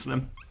changes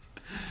them.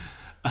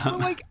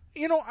 But, like,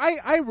 you know,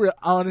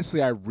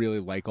 honestly, I really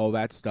like all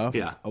that stuff.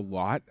 A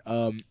lot.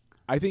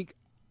 I think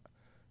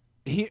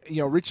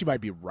Richie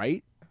might be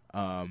right.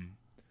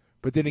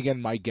 But then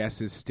again, my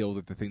guess is still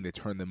that the thing that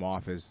turned them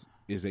off is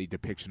a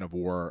depiction of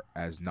war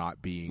as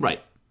not being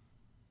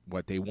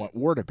what they want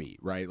war to be.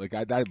 Right? Like,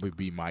 that would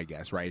be my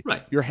guess. Right.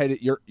 Right.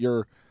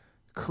 Your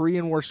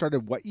Korean War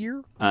started what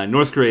year?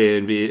 North Korea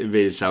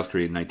invaded South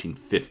Korea in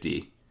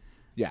 1950.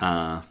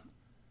 Yeah.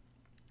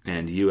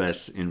 And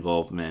U.S.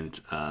 involvement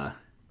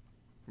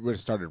would have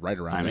started right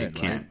around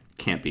then.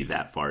 Can't be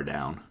that far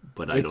down,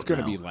 but I don't know. It's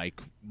going to be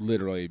like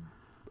literally.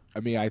 I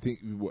mean, I think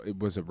it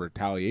was a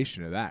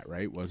retaliation of that,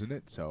 right? Wasn't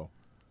it? So,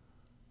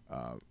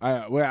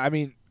 I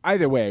mean,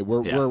 either way,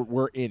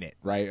 we're in it,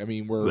 right? I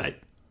mean,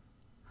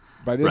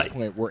 by this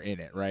point we're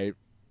in it, right?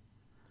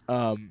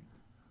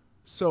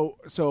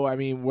 So I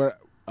mean, what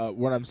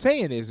I'm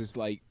saying is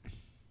like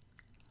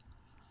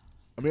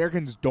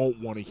Americans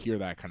don't want to hear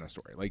that kind of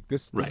story. Like,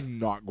 this is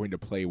not going to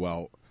play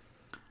well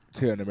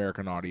to an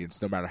American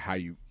audience, no matter how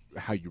you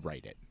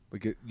write it.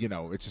 Like,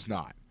 it's just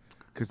not,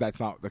 because that's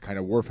not the kind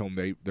of war film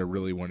they're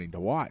really wanting to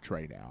watch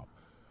right now.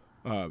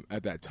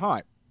 At that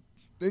time,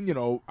 then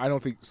I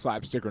don't think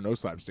slapstick or no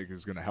slapstick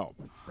is going to help.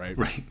 Right.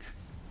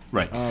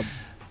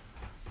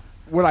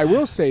 What I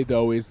will say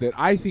though is that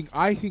I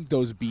think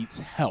those beats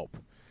help,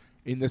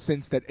 in the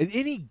sense that at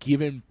any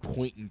given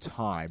point in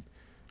time,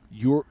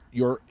 you're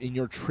in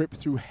your trip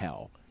through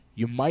hell,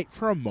 you might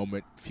for a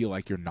moment feel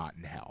like you're not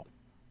in hell.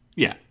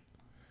 Yeah.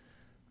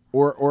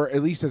 Or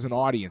at least as an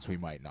audience we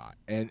might not.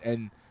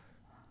 And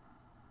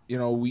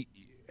we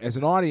as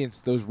an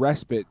audience, those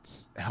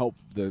respites help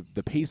the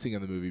pacing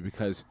of the movie,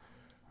 because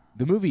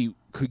the movie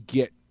could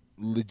get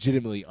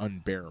legitimately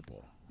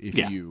unbearable if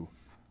you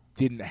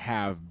didn't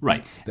have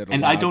beats that allowed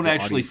and I don't the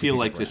actually audience to feel take a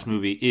like this breath.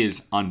 movie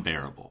is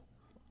unbearable.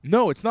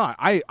 No, it's not.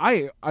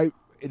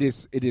 It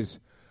is.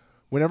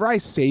 Whenever I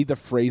say the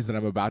phrase that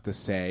I'm about to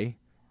say,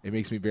 it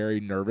makes me very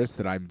nervous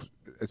that I'm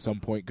at some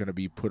point going to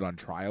be put on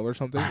trial or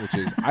something. Which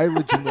is, I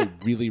legitimately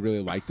really,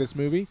 really like this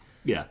movie.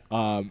 Yeah.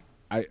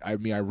 I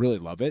mean, I really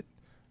love it,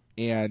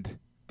 and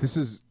this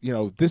is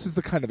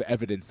the kind of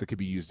evidence that could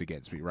be used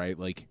against me, right?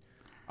 Like,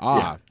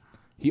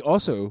 he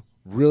also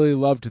really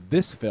loved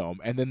this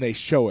film, and then they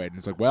show it, and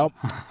it's like, well,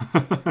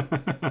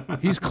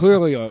 he's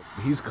clearly a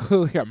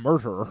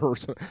murderer, or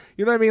something.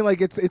 You know what I mean?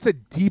 Like, it's a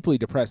deeply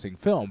depressing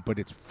film, but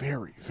it's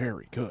very,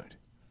 very good.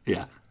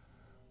 Yeah.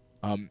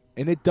 And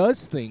it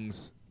does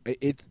things.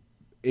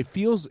 It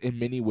feels in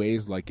many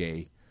ways like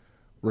a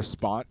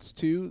response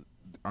to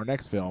our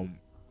next film,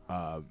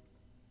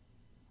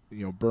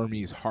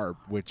 Burmese Harp,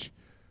 which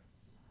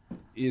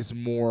is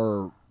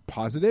more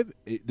positive.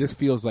 This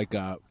feels like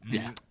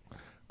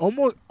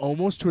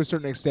almost to a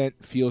certain extent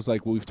feels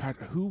like we've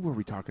talked. Who were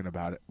we talking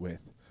about it with?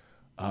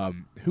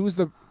 Who was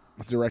the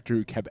director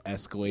who kept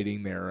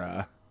escalating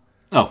their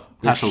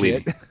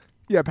Pasolini. shit?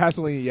 Yeah,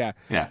 Pasolini.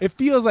 Yeah. It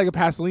feels like a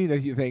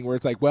Pasolini thing where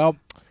it's like, well,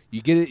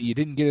 you get it. You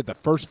didn't get it the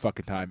first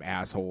fucking time,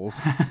 assholes.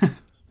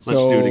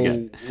 Let's do it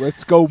again.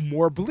 Let's go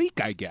more bleak,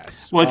 I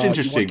guess. Well, it's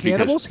interesting you want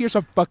cannibals. because Here's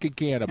some fucking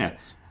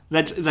cannibals.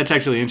 Yeah. That's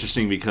actually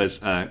interesting because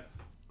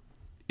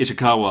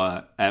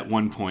Ishikawa at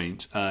one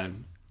point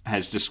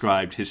has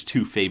described his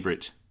two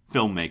favorite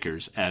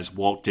filmmakers as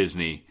Walt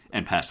Disney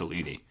and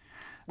Pasolini,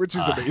 which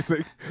is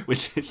amazing.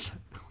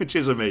 Which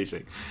is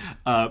amazing.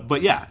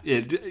 But yeah,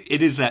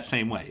 it is that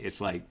same way. It's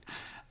like,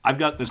 I've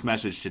got this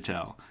message to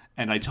tell,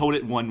 and I told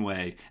it one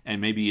way,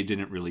 and maybe you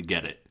didn't really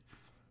get it.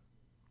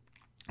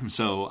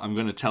 So I'm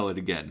going to tell it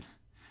again.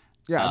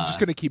 Yeah, I'm just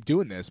going to keep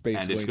doing this,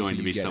 basically. And it's going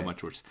to be so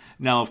much worse.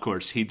 Now, of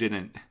course, he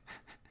didn't.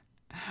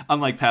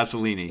 Unlike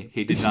Pasolini,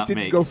 he did not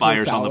make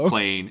Fires on the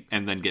Plain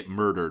and then get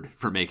murdered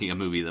for making a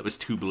movie that was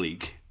too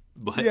bleak.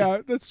 But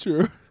yeah, that's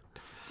true.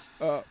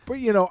 But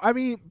he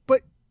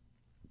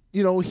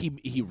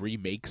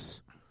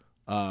remakes.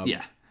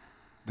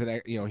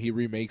 He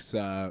remakes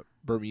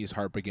Burmese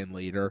Harp again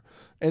later,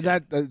 and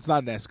that's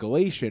not an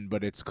escalation,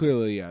 but it's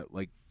clearly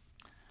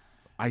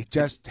I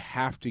just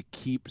have to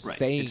keep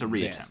saying it's a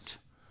reattempt. This.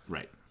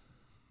 Right.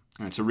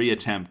 And it's a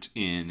reattempt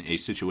in a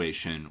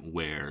situation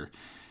where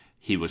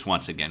he was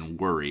once again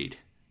worried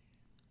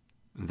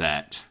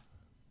that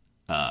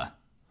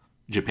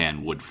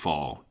Japan would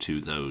fall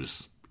to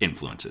those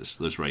influences,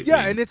 those right.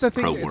 Yeah, and it's a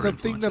thing. It's a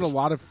thing that a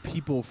lot of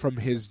people from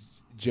his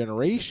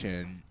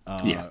generation,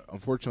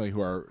 unfortunately,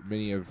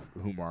 many of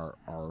whom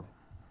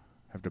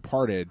have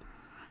departed,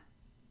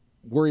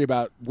 worried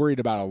about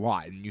a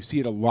lot, and you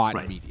see it a lot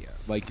in media.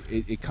 Like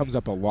it comes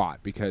up a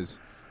lot because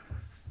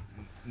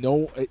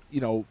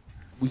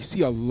we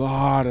see a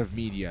lot of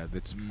media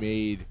that's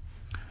made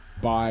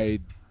by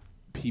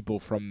people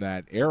from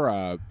that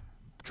era,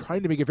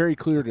 trying to make it very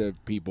clear to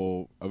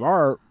people of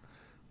our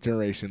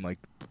generation, like,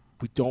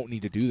 we don't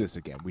need to do this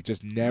again. We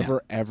just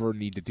never ever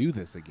need to do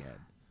this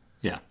again.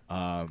 Yeah.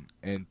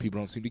 And people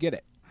don't seem to get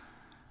it.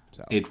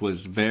 So it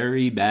was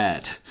very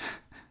bad.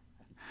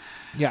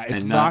 Yeah,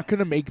 it's not going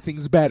to make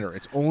things better.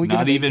 It's only going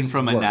to make even things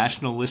from worse. A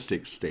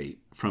nationalistic state,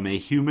 from a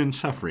human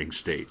suffering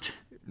state.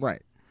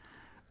 Right.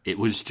 It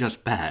was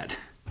just bad.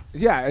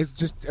 Yeah, it's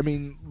just, I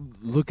mean,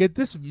 look at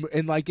this, and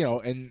and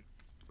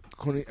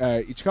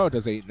Ichikawa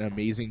does an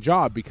amazing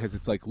job because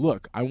it's like,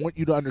 look, I want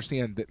you to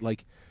understand that,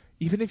 like,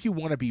 even if you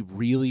want to be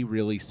really,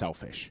 really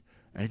selfish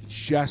and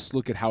just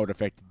look at how it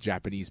affected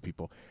Japanese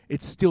people,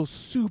 it's still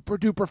super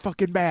duper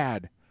fucking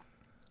bad.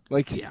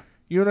 Like, you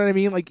know what I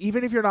mean? Like,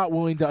 even if you're not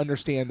willing to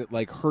understand that,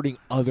 like, hurting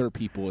other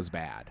people is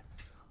bad,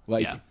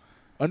 like,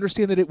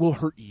 understand that it will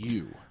hurt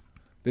you,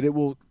 that it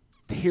will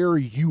tear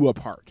you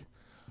apart.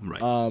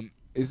 Right.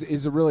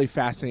 Is a really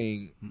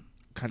fascinating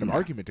kind of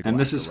argument to go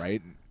after, right?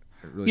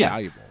 Really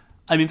valuable.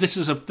 I mean, this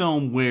is a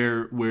film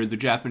where the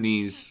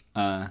Japanese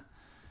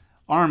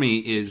army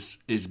is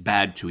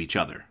bad to each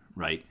other,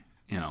 right?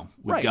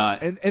 We've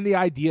got and the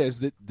idea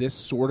is that this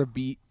sort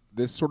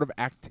of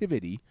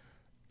activity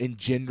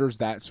engenders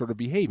that sort of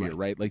behavior,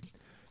 right? Like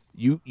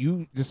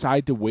you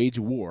decide to wage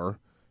war,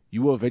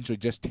 you will eventually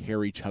just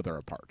tear each other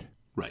apart.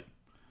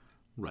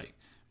 Right.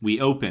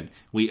 We open.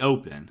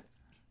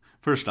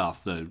 First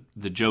off, the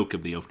joke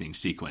of the opening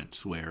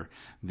sequence where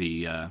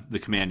the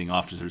commanding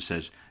officer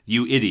says,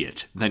 "You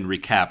idiot," then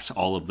recaps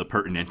all of the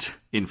pertinent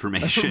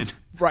information.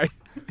 Right.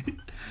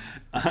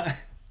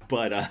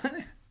 But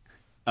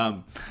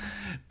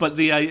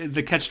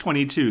the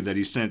catch-22 that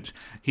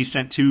he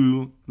sent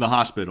to the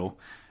hospital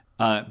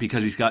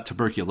because he's got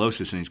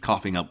tuberculosis and he's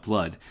coughing up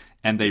blood,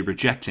 and they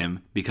reject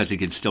him because he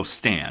can still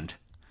stand,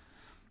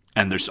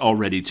 and there's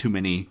already too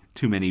many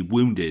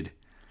wounded.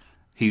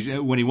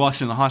 When he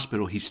walks in the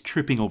hospital, he's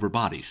tripping over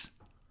bodies.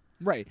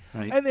 Right.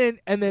 And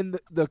then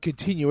the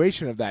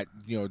continuation of that,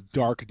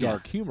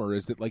 dark humor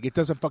is that, like, it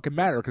doesn't fucking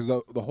matter because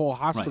the whole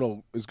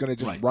hospital is going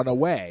to just run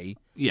away.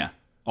 Yeah.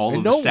 All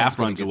of the staff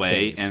runs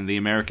away and the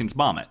Americans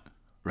bomb it.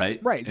 Right?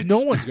 Right. No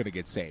one's going to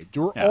get saved.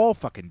 We're all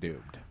fucking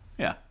doomed.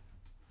 Yeah.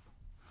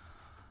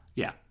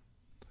 Yeah.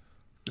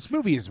 This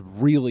movie is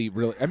really,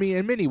 really, I mean,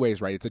 in many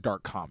ways, right, it's a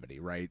dark comedy,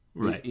 right?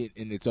 Right.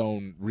 In its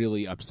own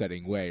really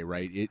upsetting way,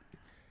 right?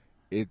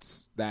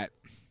 It's that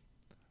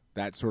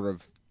sort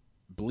of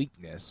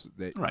bleakness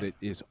that Right. that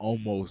is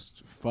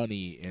almost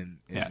funny in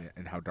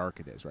how dark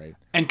it is, right?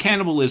 And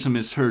cannibalism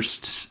is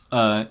first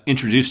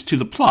introduced to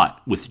the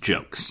plot with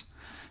jokes.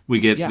 We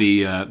get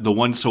the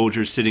one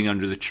soldier sitting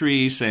under the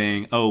tree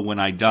saying, "Oh, when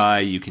I die,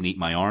 you can eat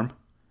my arm,"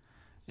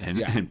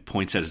 and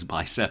points at his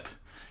bicep.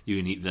 You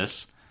can eat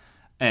this.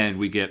 And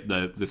we get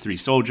the three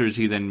soldiers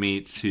he then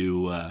meets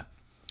who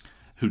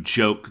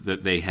joke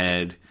that they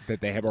have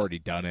already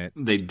done it.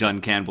 They'd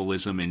done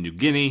cannibalism in New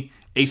Guinea,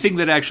 a thing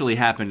that actually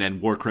happened,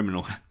 and war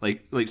criminal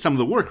like some of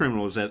the war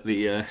criminals at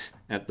the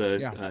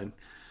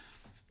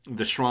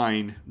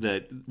shrine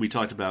that we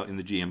talked about in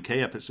the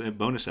GMK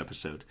bonus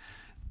episode,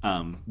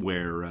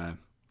 where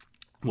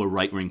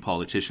right-wing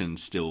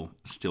politicians still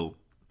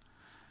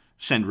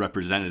send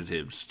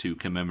representatives to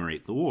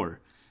commemorate the war.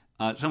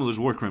 Some of those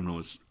war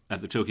criminals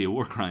at the Tokyo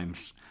War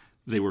Crimes,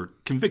 they were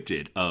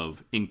convicted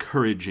of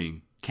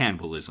encouraging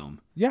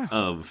cannibalism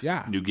of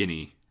New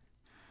Guineans.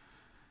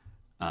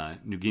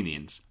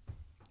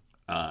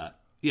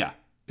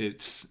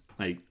 It's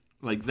like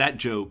that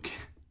joke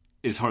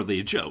is hardly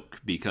a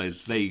joke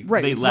because they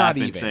laugh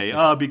and say,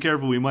 "Oh, be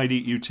careful, we might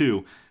eat you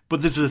too."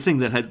 But this is a thing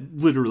that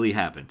had literally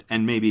happened,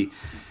 and maybe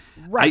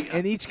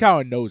and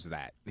Ichikawa knows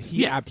that.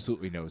 He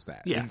absolutely knows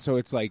that. Yeah. And so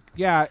it's like,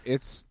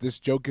 it's this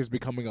joke is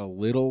becoming a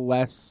little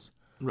less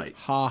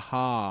ha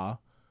ha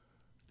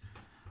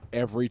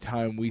every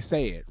time we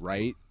say it,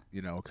 right?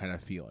 Kind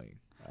of feeling.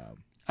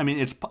 I mean,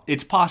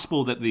 it's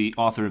possible that the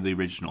author of the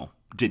original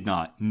did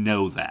not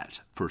know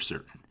that for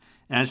certain.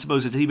 And I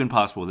suppose it's even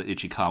possible that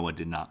Ichikawa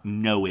did not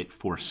know it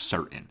for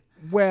certain.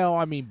 Well,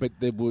 I mean, but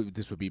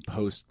this would be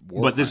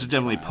post-war. But this is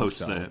definitely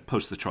trial,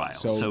 post the trial.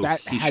 So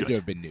that had to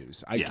have been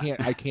news.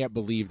 I can't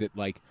believe that.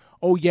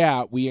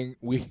 We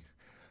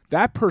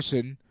that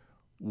person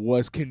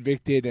was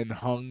convicted and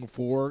hung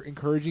for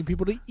encouraging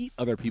people to eat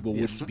other people.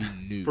 Wouldn't be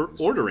news for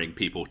ordering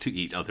people to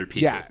eat other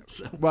people. Yeah.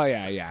 So.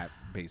 Well,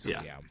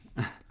 basically,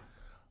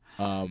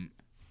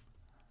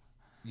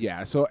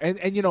 So and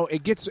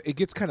it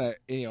gets kind of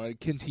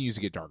it continues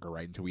to get darker,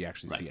 right, until we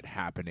actually see it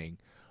happening.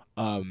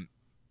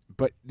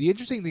 But the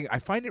interesting thing, I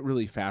find it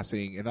really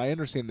fascinating, and I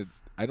understand that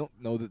I don't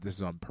know that this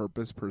is on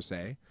purpose per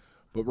se,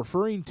 but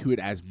referring to it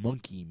as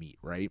monkey meat,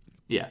 right?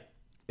 Yeah.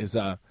 Is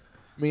I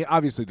mean,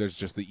 obviously there's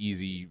just the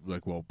easy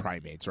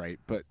primates, right?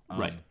 But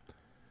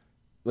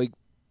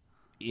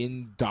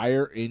in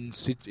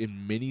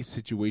many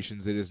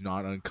situations, it is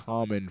not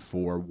uncommon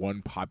for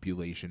one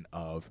population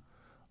of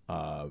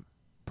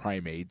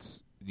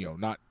primates,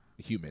 not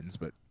humans,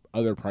 but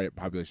other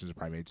populations of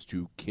primates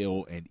to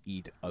kill and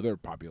eat other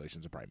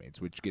populations of primates,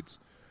 which gets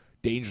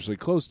dangerously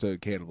close to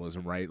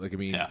cannibalism, right?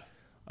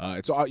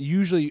 It's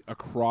usually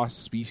across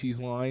species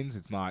lines.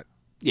 It's not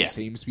the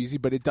same species,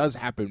 but it does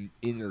happen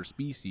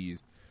interspecies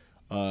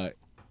for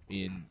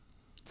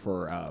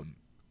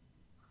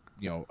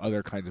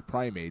other kinds of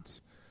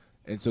primates.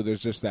 And so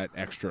there's just that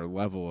extra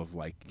level of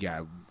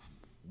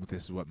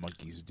this is what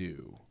monkeys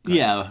do.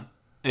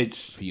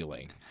 It's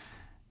feeling.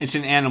 It's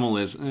an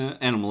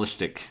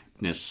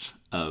animalisticness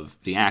of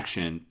the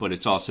action, but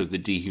it's also the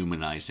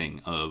dehumanizing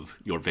of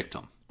your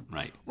victim,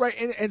 right?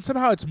 Right, and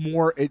somehow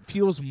it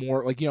feels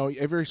more like,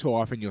 every so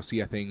often you'll see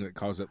a thing that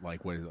calls it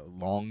what is it,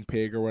 long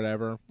pig or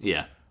whatever.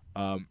 Yeah.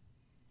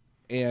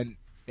 And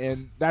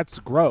that's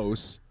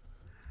gross,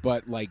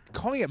 but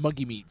calling it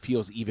monkey meat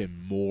feels even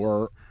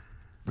more,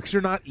 because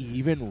you're not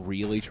even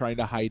really trying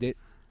to hide it.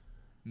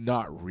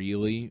 Not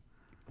really.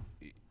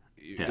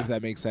 If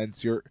that makes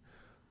sense. You're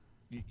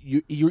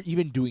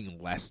even doing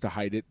less to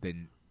hide it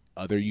than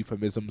other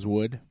euphemisms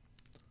would.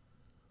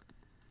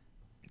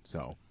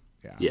 So,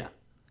 yeah.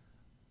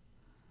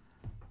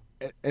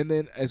 And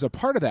then as a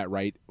part of that,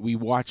 right, we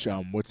watch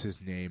what's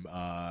his name,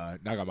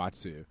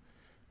 Nagamatsu.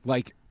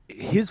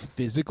 His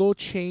physical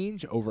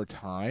change over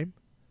time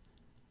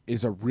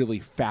is a really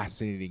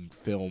fascinating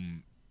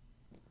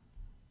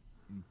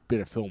bit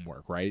of film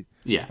work, right?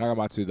 Yeah.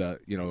 Nagamatsu,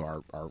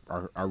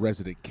 our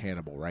resident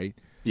cannibal, right?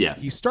 Yeah.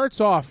 He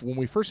starts off, when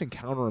we first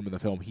encounter him in the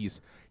film,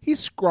 he's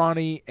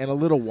scrawny and a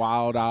little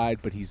wild-eyed,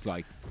 but he's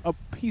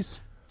he's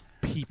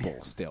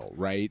people still,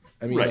 right?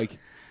 I mean, he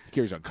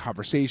carries on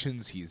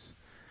conversations.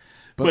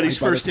 But he's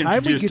first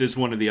introduced as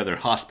one of the other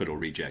hospital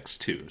rejects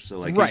too.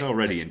 So he's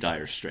already in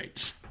dire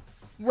straits.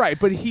 Right,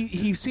 but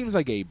he seems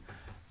like he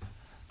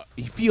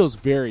feels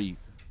very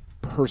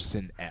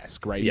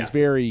person-esque, right? Yeah.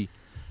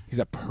 He's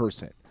a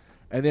person.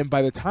 And then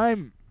by the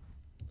time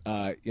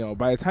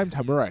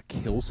Tamura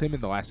kills him in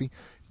the last scene,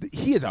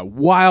 he is a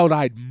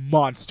wild-eyed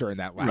monster in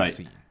that last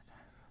scene.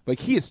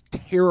 He is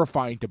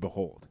terrifying to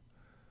behold.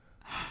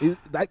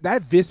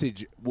 That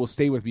visage will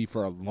stay with me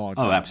for a long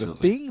time. Oh,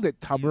 absolutely. The thing that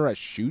Tamura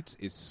shoots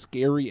is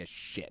scary as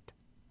shit.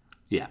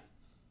 Yeah.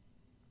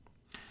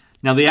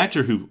 Now, the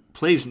actor who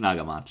plays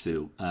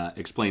Nagamatsu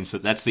explains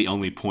that that's the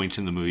only point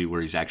in the movie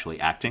where he's actually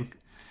acting,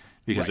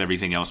 because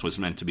everything else was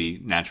meant to be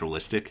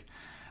naturalistic.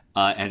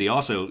 And he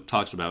also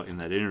talks about in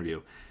that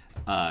interview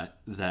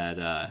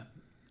that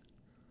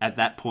at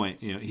that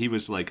point, he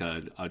was like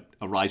a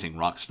rising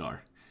rock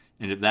star.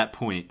 And at that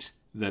point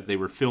that they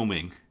were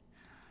filming,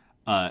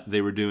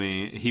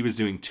 he was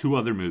doing 2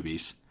 other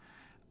movies,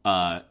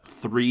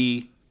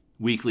 3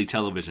 weekly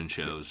television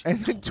shows,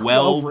 and then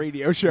 12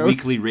 radio shows,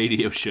 weekly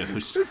radio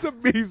shows. It's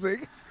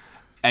amazing.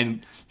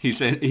 And he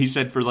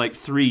said for like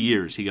 3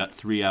 years he got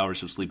 3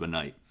 hours of sleep a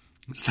night.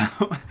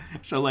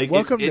 So like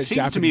it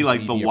seems to me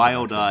like the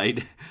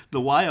wild-eyed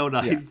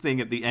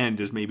thing at the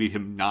end is maybe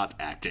him not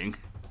acting.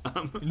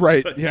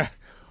 Right? Yeah.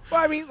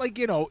 Well, I mean, like,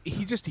 he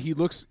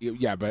looks,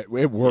 but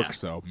it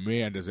works though.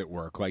 Man, does it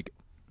work? Like,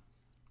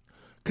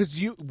 because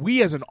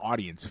we as an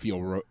audience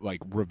feel like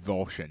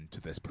revulsion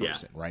to this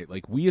person, right?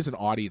 Like, we as an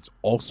audience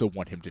also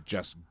want him to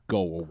just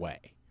go away,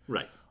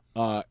 right?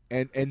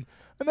 And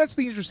that's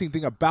the interesting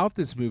thing about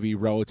this movie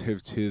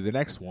relative to the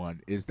next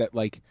one is that,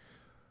 like,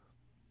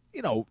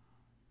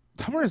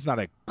 Tamura is not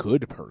a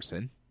good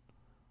person.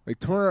 Like,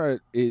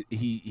 Tamura,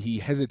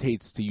 he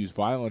hesitates to use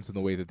violence in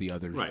the way that the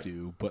others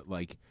do, but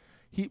like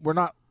we're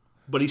not.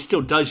 But he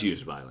still does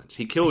use violence.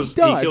 He kills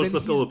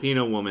the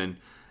Filipino woman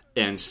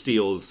and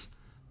steals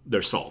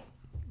their salt.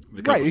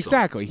 Right,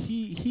 exactly.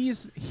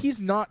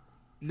 He's not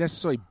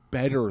necessarily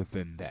better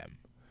than them,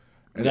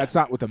 and that's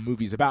not what the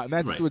movie's about. And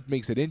that's what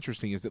makes it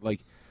interesting is that,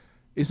 like,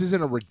 this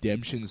isn't a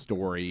redemption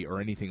story or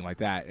anything like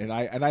that. And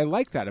I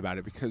like that about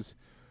it because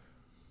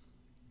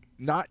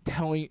not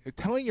telling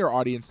your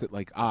audience that,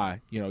 like,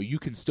 you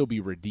can still be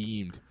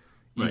redeemed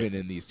even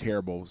in these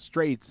terrible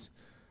straits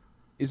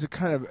is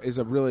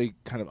a really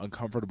kind of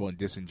uncomfortable and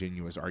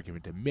disingenuous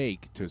argument to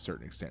make to a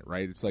certain extent,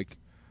 right? It's like,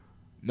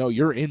 no,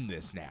 you're in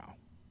this now.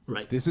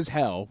 Right. This is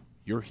hell.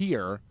 You're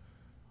here.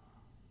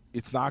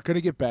 It's not going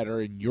to get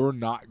better, and you're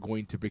not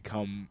going to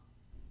become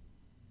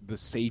the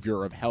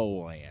savior of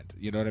Hell Land.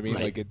 You know what I mean?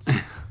 Right. Like, it's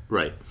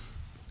right.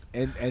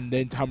 And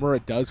then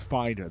Tamura does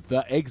find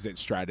the exit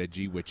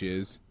strategy, which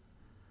is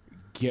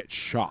get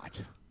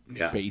shot,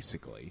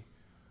 basically.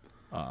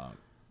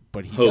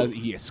 But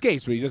he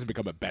escapes, but he doesn't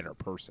become a better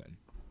person.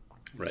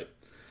 Right.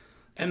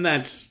 And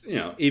that's,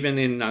 even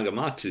in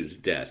Nagamatsu's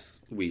death,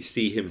 we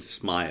see him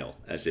smile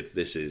as if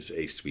this is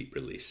a sweet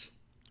release.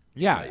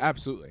 Yeah,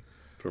 absolutely.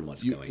 From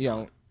what's going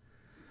on.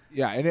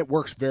 Yeah, and it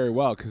works very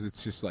well because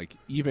it's just like,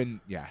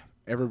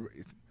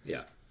 everybody.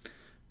 Yeah.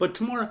 But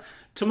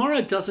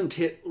Tamura doesn't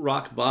hit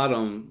rock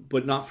bottom,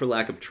 but not for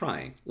lack of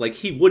trying. Like,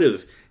 he would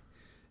have.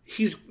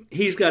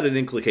 He's got an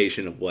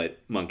implication of what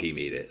monkey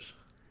meat is.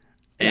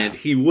 And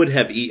he would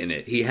have eaten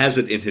it. He has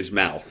it in his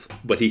mouth,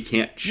 but he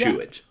can't chew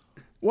it.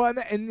 Well,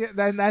 and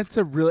that's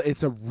a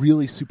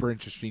really super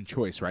interesting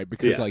choice, right?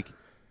 Because like,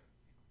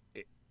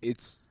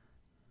 he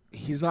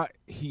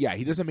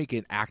doesn't make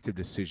an active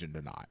decision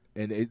to not,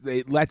 and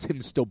it lets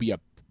him still be a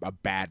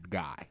bad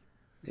guy.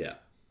 Yeah.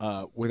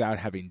 Without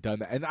having done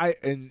that,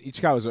 and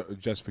Ichikawa's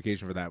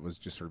justification for that was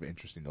just sort of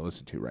interesting to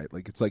listen to, right?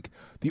 Like, it's like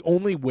the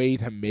only way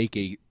to make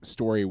a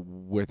story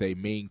with a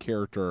main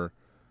character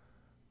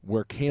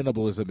where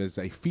cannibalism is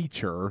a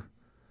feature,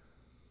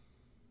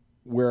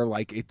 where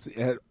like it's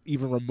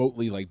even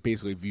remotely like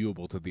basically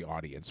viewable to the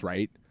audience,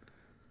 right?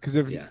 Because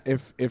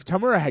if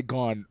Tamura had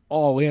gone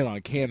all in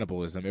on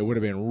cannibalism, it would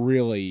have been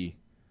really,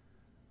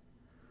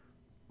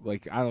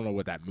 like, I don't know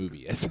what that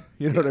movie is.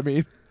 You know what I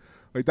mean?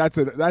 Like, that's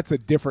a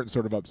different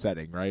sort of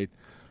upsetting, right?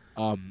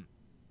 And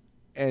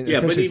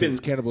especially since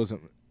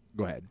cannibalism.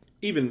 Go ahead.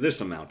 Even this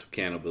amount of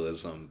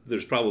cannibalism,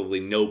 there's probably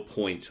no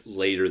point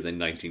later than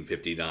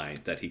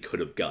 1959 that he could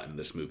have gotten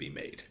this movie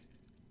made.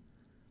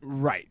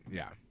 Right.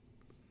 Yeah.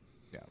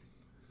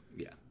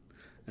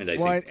 And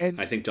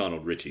I think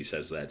Donald Ritchie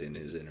says that in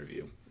his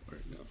interview.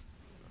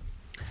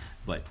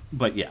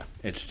 But yeah,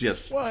 it's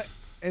just. Well,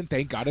 and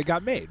thank God it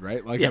got made,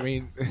 right? Like, I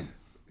mean,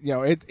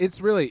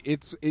 it's really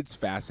it's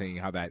fascinating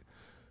how that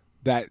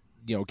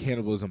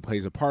cannibalism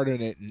plays a part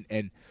in it,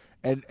 and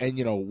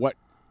what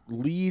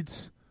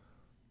leads.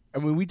 I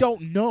mean, we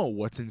don't know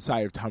what's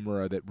inside of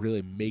Tamura that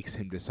really makes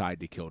him decide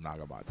to kill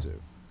Nagamatsu.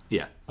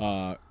 Yeah.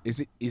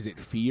 Is it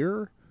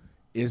fear?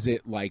 Is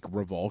it like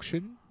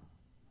revulsion?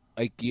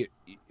 Like,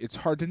 it's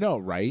hard to know,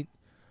 right?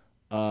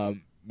 We're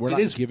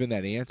not given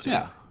that answer.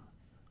 Yeah.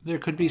 There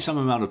could be some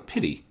amount of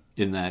pity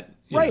in that.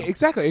 Right,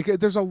 exactly.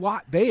 There's a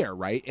lot there,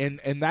 right?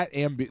 And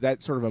that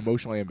sort of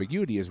emotional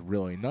ambiguity is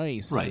really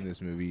nice in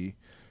this movie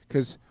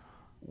because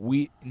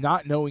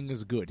not knowing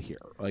is good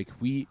here. Like,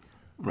 we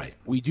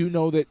do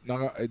know that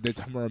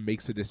Tamura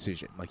makes a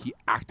decision. Like, he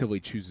actively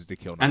chooses to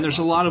kill Nagamatsu. And there's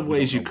a lot of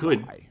ways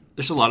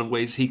there's a lot of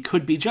ways he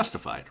could be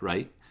justified,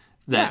 right?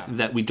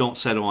 That we don't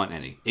settle on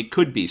any. It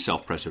could be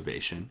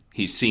self-preservation.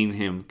 He's seen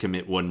him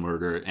commit one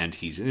murder and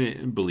he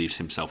believes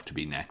himself to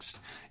be next.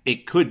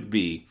 It could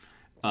be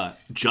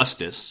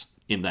justice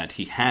in that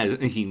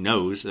he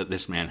knows that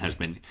this man has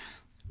been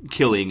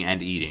killing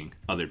and eating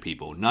other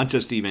people, not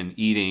just even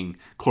eating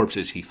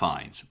corpses he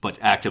finds, but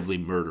actively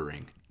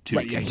murdering to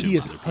consume he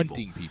is other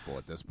hunting people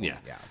at this point.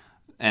 Yeah.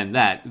 And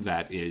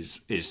that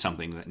is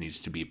something that needs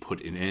to be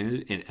put in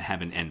and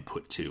have an end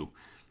put to,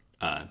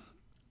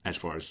 as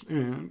far as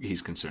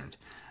he's concerned.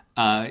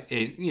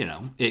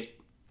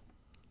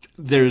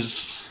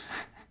 There's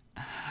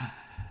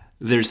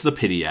the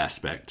pity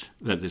aspect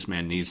that this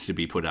man needs to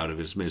be put out of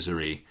his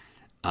misery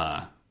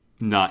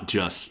not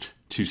just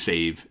to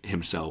save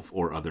himself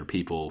or other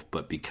people,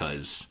 but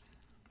because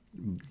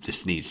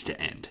this needs to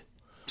end.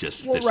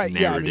 Just this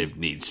narrative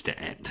needs to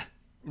end.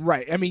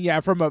 Right. I mean, yeah,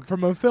 from a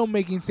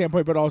filmmaking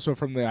standpoint, but also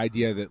from the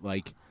idea that,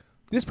 like,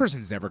 this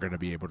person's never going to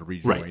be able to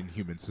rejoin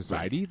human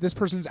society. Right. This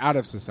person's out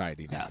of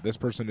society now. This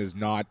person is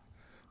no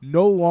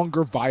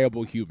longer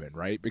viable human,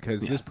 right?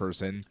 Because this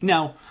person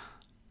now,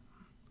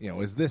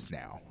 is this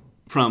now.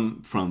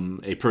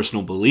 From a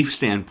personal belief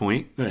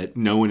standpoint, that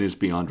no one is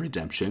beyond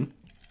redemption.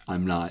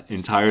 I'm not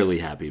entirely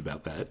happy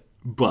about that,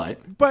 but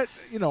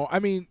I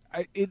mean,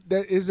 it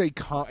is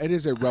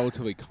a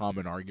relatively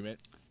common argument.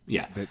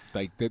 Yeah,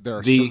 that there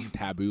are certain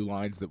taboo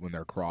lines that when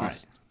they're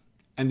crossed, right.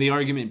 And the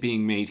argument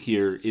being made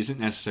here isn't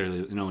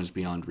necessarily that no one's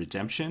beyond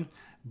redemption,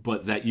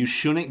 but that you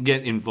shouldn't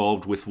get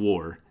involved with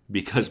war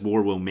because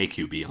war will make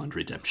you beyond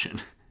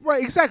redemption.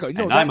 Right, exactly.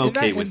 No, and I'm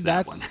okay with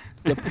that that's one.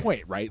 The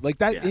point, right? Like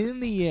that. In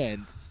the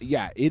end,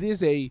 it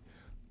is a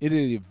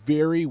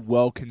very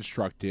well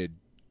constructed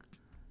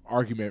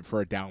argument for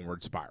a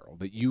downward spiral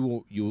that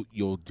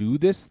you'll do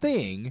this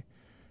thing,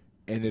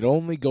 and it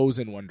only goes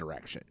in one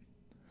direction.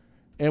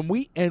 And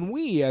we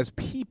as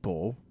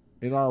people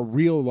in our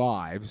real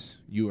lives,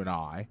 you and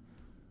I,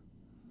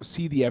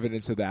 see the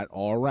evidence of that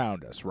all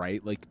around us,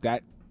 right? Like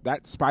that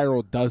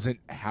spiral doesn't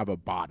have a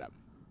bottom.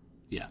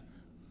 Yeah.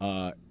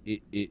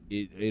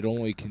 It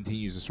only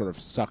continues to sort of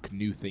suck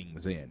new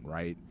things in,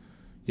 right?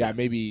 Yeah,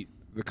 maybe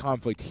the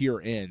conflict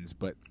here ends,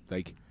 but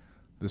like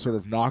the sort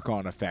of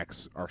knock-on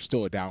effects are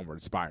still a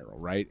downward spiral,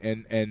 right?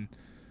 And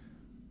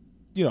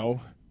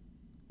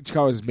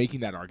Ichikawa is making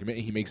that argument,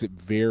 and he makes it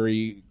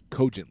very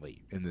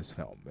cogently in this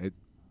film.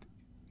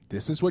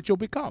 This is what you'll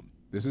become.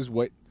 This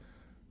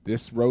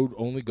road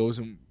only goes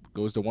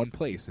to one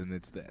place, and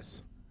it's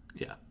this.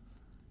 Yeah.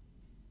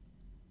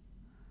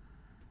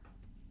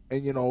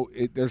 And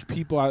there's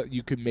people out.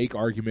 You could make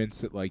arguments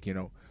that, like,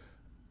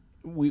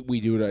 we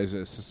do it as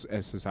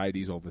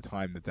societies all the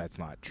time. That's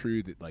not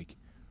true. That that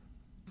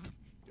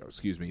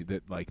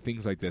like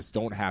things like this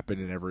don't happen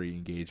in every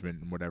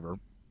engagement and whatever.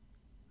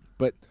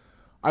 But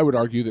I would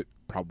argue that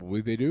probably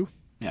they do.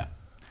 Yeah.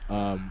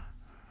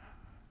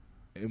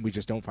 And we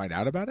just don't find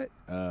out about it.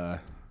 I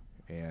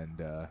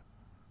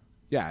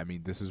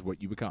mean, this is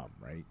what you become,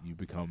 right? You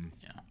become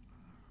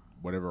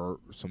whatever,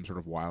 some sort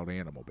of wild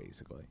animal,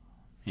 basically.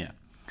 Yeah.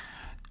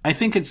 I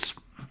think it's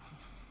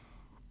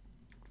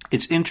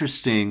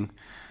interesting.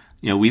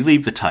 We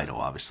leave the title,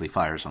 obviously,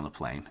 Fires on the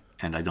Plain,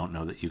 and I don't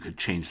know that you could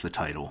change the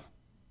title,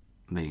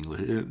 the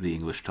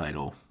English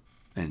title,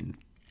 and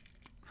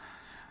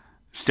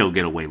still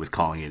get away with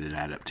calling it an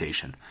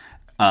adaptation.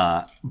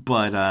 But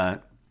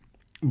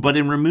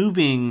in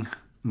removing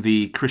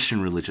the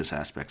Christian religious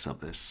aspects of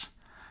this,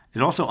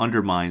 it also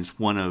undermines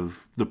one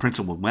of the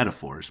principal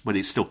metaphors, but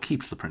it still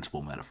keeps the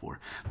principal metaphor.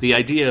 The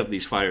idea of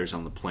these fires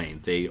on the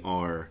plain, they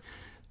are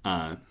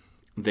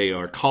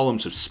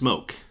columns of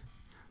smoke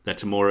that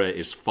Tamura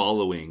is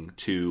following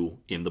to,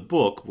 in the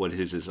book, what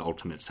is his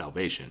ultimate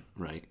salvation,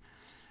 right?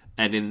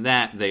 And in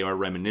that, they are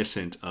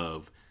reminiscent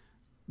of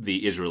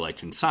the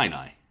Israelites in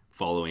Sinai,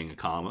 following a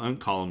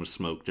column of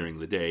smoke during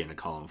the day and a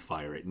column of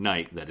fire at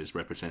night that is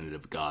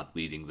representative of God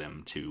leading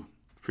them to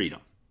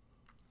freedom.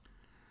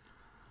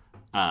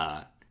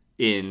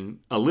 In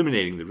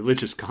eliminating the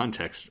religious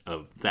context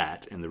of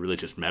that and the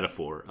religious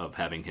metaphor of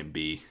having him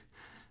be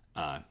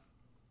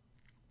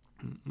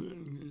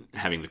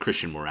having the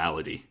Christian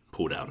morality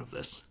pulled out of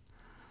this,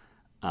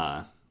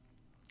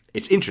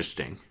 it's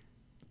interesting.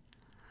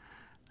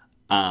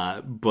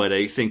 But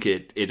I think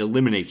it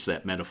eliminates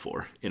that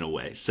metaphor in a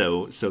way.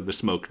 So the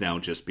smoke now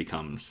just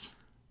becomes,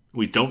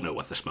 we don't know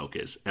what the smoke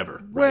is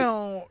ever. Right?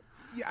 Well,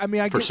 yeah, I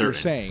mean, I get what you're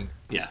saying.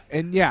 Yeah.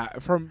 And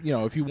from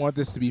if you want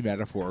this to be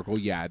metaphorical,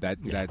 that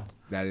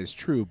is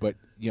true. But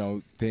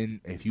then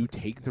if you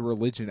take the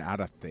religion out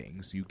of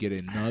things, you get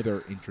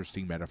another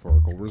interesting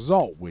metaphorical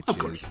result, which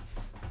is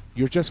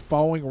you're just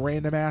following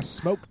random ass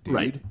smoke,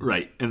 dude.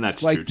 Right, and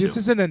that's like true this too.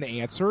 Isn't an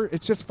answer.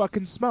 It's just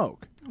fucking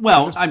smoke.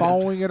 Well, just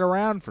following it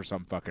around for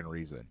some fucking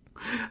reason.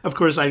 Of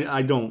course,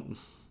 I don't.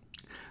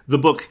 The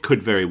book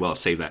could very well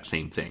say that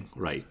same thing,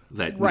 right?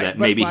 That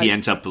maybe he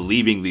ends up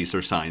believing these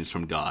are signs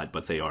from God,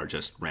 but they are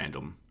just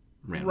random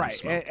right.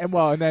 smoke.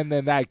 And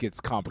then that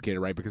gets complicated,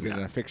 right? Because in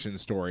a fiction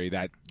story,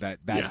 that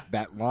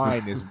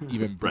line is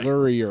even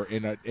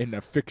blurrier in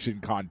a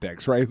fiction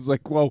context, right? It's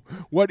like, well,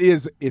 what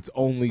is it's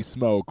only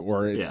smoke,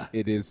 or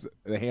it is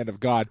the hand of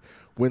God,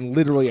 when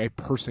literally a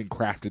person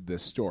crafted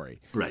this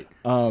story, right?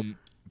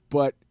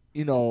 But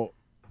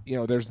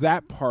there's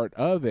that part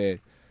of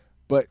it,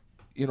 but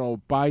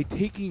by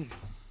taking,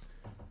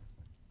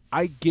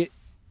 I get,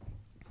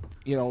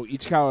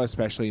 Ichikawa,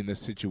 especially in this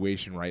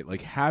situation, right?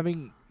 Like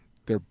having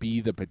there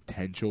be the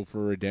potential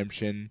for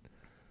redemption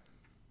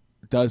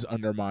does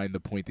undermine the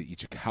point that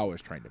Ichikawa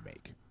is trying to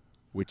make,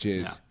 which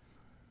is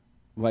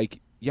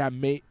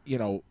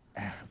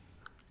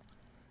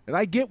and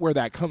I get where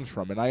that comes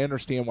from, and I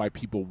understand why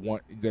people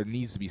there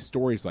needs to be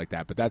stories like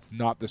that, but that's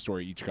not the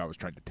story Ichikawa was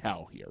trying to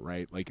tell here,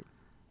 right? Like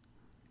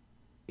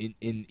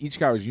in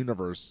Ichikawa's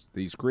universe that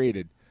he's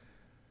created,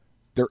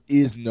 there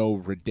is no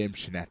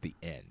redemption at the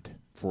end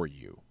for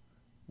you.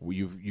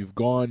 You've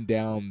gone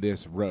down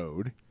this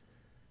road,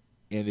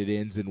 and it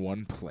ends in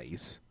one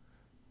place,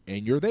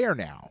 and you're there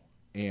now.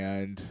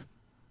 And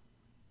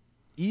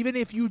even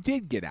if you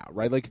did get out,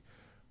 right, like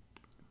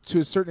to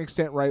a certain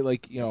extent, right,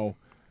 like even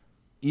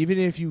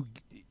if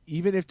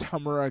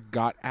Tamura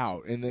got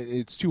out, and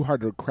it's too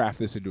hard to craft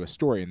this into a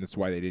story, and that's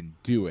why they didn't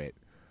do it,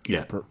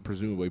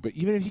 presumably. But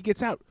even if he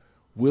gets out,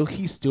 will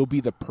he still be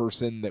the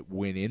person that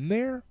went in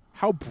there?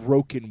 How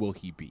broken will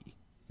he be?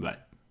 Right.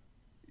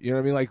 You know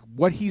what I mean? Like,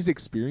 what he's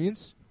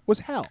experienced was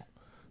hell.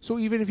 So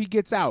even if he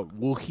gets out,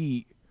 what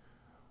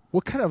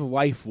kind of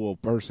life will a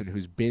person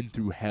who's been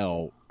through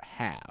hell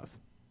have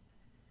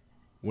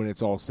when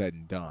it's all said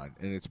and done?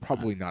 And it's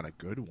probably not a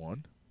good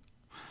one.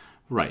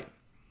 Right.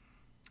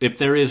 If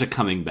there is a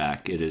coming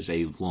back, it is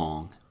a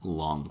long,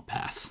 long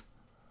path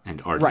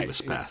and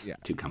arduous path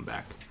to come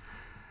back.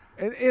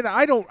 And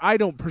I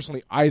don't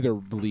personally either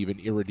believe in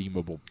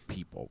irredeemable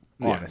people,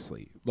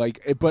 honestly.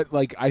 But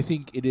I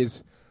think it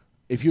is,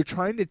 if you're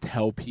trying to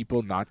tell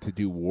people not to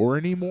do war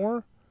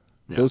anymore,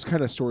 those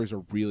kind of stories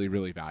are really,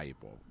 really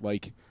valuable.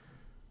 Like,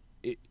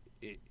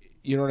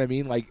 you know what I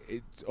mean? Like,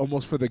 it's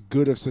almost for the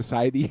good of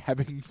society,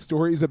 having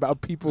stories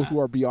about people who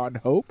are beyond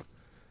hope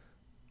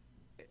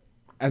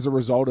as a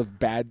result of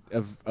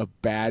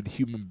bad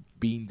human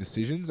being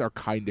decisions are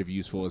kind of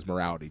useful as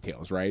morality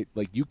tales, right?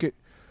 Like, you could.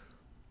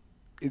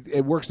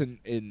 It works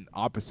in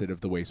opposite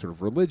of the way sort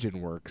of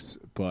religion works,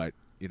 but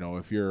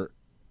if you're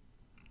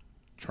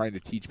trying to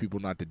teach people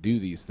not to do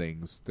these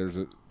things, there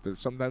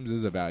sometimes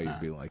is a value to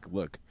be like,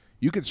 look,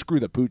 you can screw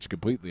the pooch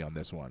completely on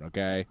this one,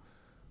 okay?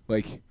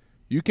 Like,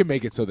 you can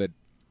make it so that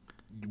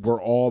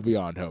we're all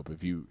beyond hope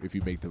if you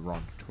make the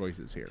wrong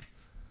choices here.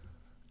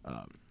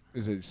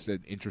 It's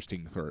an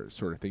interesting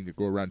sort of thing to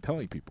go around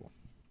telling people.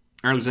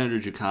 Alexander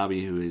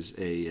Jacobi, who is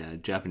a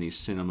Japanese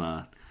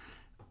cinema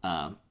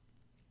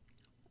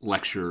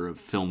lecturer of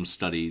film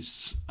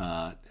studies,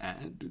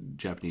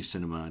 Japanese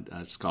cinema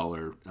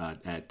scholar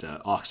at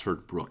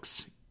Oxford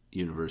Brookes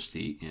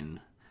University in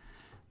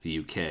the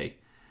UK.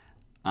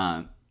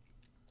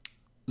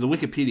 The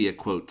Wikipedia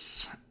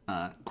quotes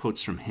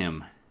from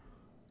him.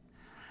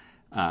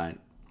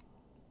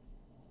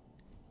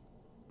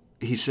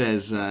 He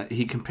says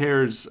he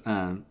compares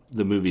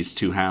the movies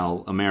to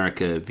how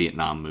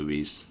Vietnam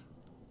movies,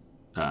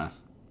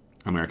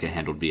 America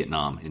handled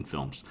Vietnam in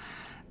films.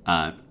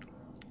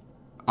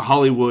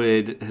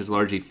 Hollywood has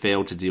largely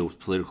failed to deal with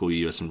political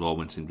U.S.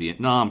 involvements in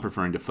Vietnam,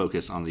 preferring to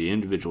focus on the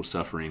individual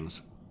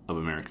sufferings of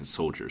American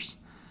soldiers.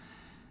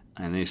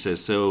 And then he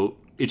says, so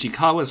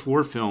Ichikawa's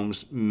war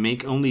films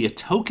make only a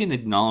token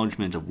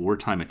acknowledgement of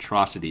wartime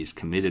atrocities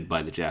committed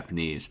by the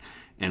Japanese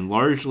and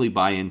largely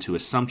buy into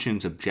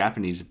assumptions of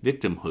Japanese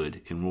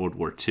victimhood in World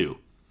War II.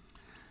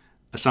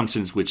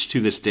 Assumptions which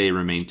to this day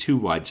remain too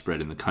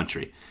widespread in the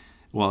country.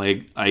 Well,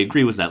 I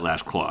agree with that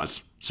last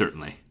clause,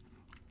 certainly.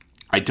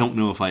 I don't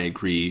know if I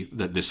agree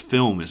that this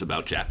film is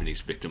about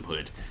Japanese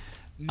victimhood.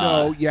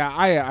 No,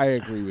 I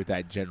agree with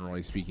that.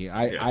 Generally speaking,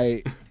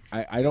 I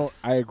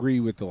agree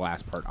with the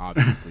last part,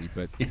 obviously,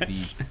 but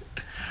yes.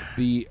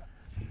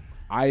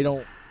 I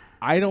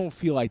don't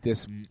feel like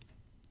this.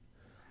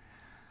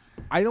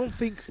 I don't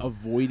think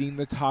avoiding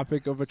the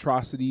topic of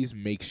atrocities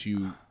makes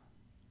you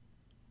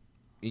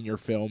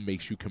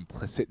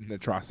complicit in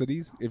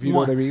atrocities. If you know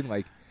what I mean,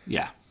 like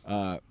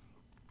I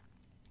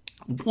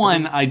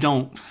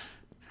don't.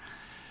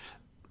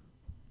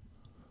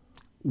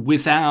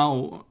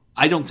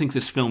 I don't think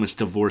this film is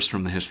divorced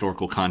from the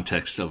historical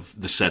context of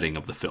the setting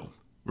of the film,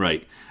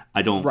 right?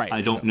 I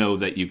don't know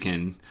that you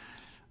can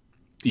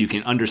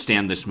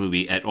understand this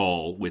movie at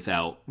all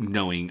without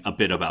knowing a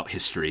bit about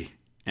history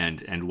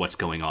and what's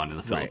going on in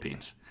the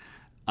Philippines.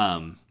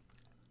 And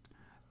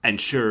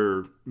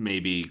sure,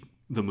 maybe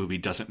the movie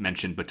doesn't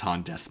mention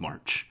Bataan Death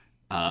March.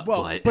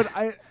 But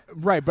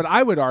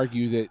I would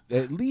argue that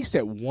at least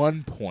at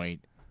one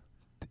point,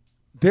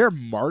 their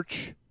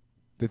march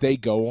that they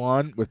go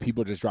on with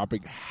people just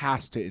dropping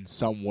has to in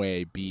some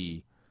way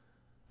be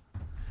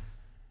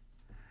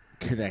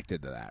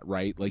connected to that,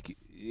 right? Like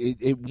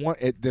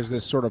there's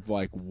this sort of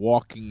like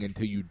walking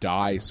until you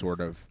die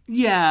sort of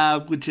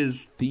which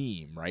is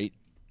theme, right?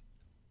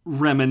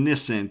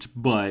 Reminiscent,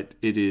 but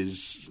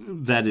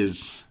that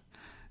is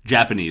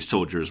Japanese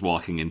soldiers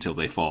walking until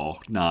they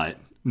fall, not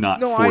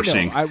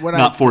forcing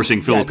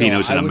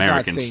Filipinos and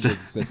Americans to.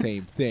 It's the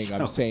same thing. So,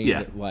 I'm saying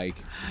that like.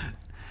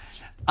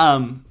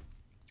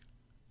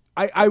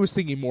 I was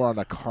thinking more on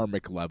a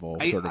karmic level,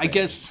 sort of. I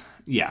guess,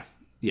 yeah.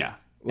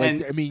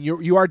 Like, I mean,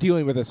 you are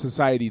dealing with a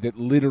society that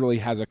literally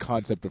has a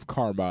concept of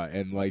karma,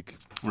 and like,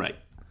 right.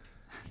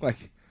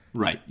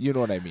 You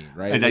know what I mean,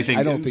 right? And like,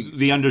 I don't think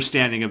the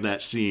understanding of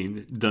that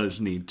scene does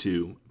need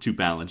to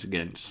balance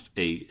against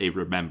a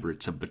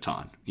remembrance of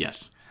Bataan.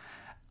 Yes.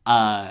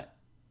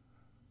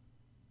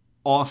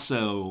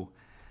 Also,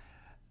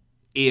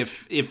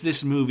 if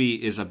this movie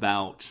is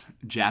about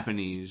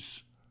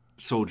Japanese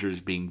soldiers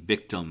being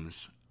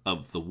victims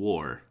of the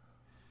war,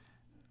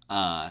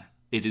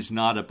 it is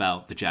not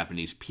about the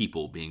Japanese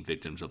people being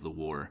victims of the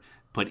war.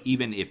 But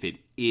even if it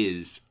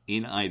is,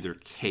 in either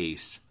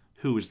case,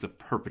 who is the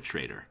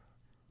perpetrator?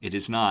 It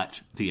is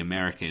not the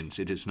Americans.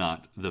 It is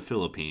not the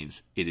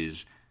Philippines. It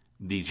is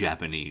the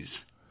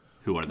Japanese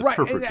who are the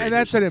perpetrators. And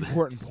that's an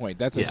important point.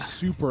 That's a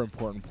super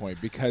important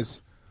point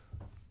because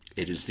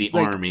it is the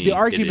army. The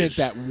argument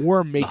that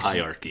war makes the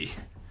hierarchy.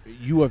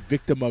 You a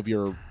victim of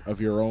your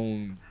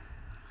own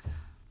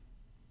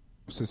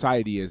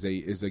society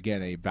is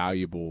again a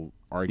valuable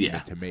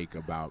argument to make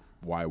about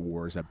why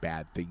war is a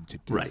bad thing to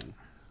do. Right.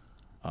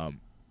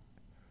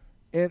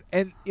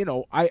 And you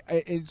know, I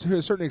to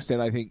a certain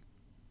extent, I think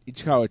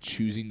Ichikawa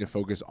choosing to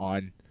focus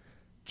on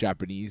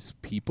Japanese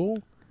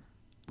people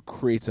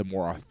creates a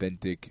more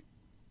authentic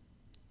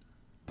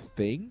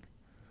thing.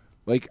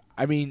 Like,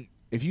 I mean,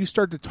 if you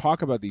start to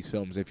talk about these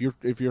films, if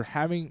you're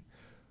having,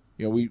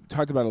 you know, we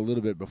talked about it a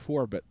little bit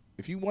before, but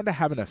if you want to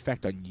have an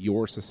effect on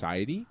your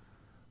society,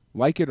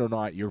 like it or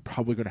not, you're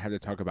probably going to have to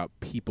talk about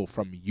people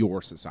from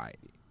your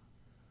society.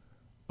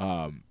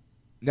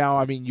 Now,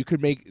 I mean, you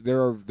could make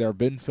there have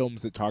been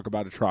films that talk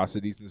about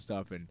atrocities and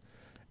stuff,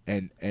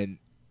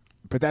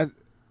 but that,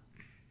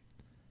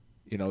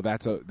 you know,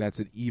 that's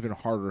an even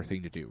harder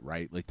thing to do,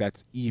 right? Like,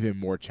 that's even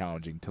more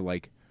challenging to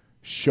like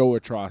show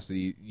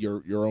atrocity,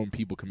 your own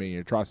people committing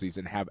atrocities,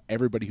 and have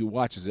everybody who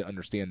watches it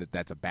understand that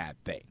that's a bad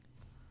thing.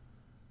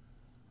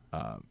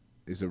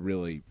 Is a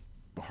really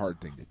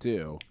hard thing to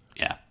do.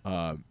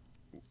 Yeah.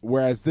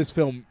 Whereas this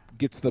film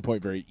gets to the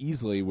point very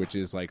easily, which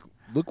is like,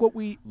 look what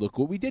we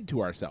did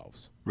to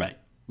ourselves. Right.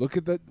 Look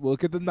at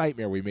the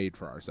nightmare we made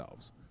for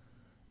ourselves,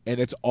 and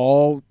it's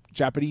all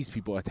Japanese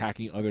people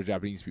attacking other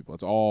Japanese people.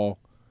 It's all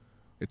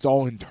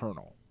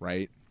internal,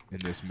 right? In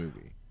this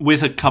movie,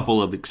 with a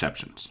couple of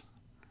exceptions.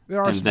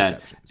 There are some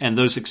exceptions, and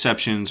those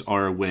exceptions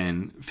are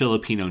when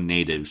Filipino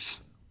natives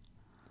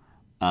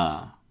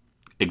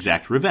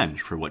exact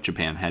revenge for what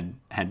Japan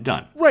had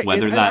done. Right.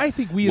 Whether and that I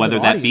think we, as whether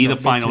an that be the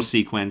audience, final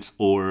sequence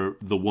or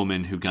the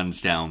woman who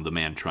guns down the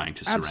man trying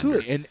to surrender.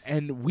 Absolutely,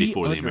 and we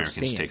before understand, the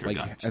Americans take her like,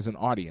 guns. as an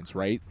audience,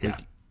 right? Yeah.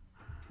 Like,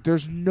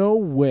 there's no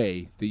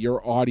way that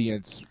your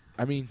audience.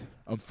 I mean,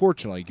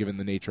 unfortunately, given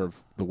the nature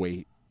of the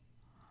way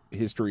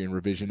history and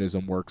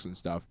revisionism works and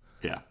stuff,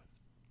 yeah,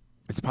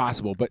 it's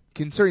possible. But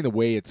considering the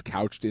way it's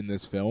couched in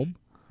this film,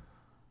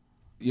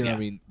 you know, what I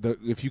mean,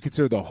 if you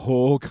consider the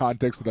whole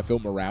context of the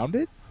film around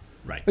it.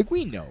 right? Like,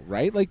 we know,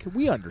 right? Like,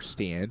 we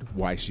understand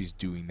why she's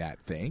doing that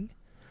thing.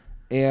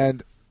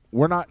 And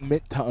we're not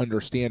meant to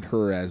understand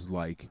her as,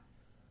 like,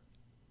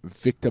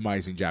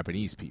 victimizing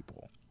Japanese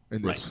people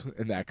in this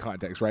in that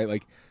context, right?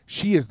 Like,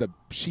 she is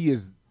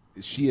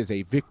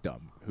a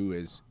victim who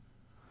is,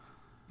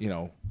 you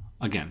know,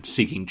 again,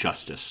 seeking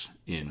justice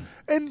in,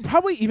 and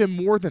probably even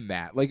more than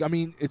that. Like, I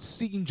mean, it's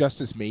seeking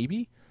justice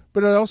maybe,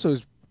 but it also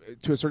is,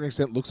 to a certain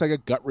extent, looks like a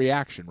gut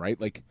reaction, right?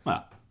 Like,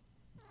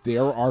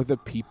 there are the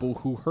people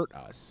who hurt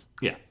us.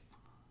 Yeah.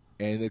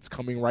 And it's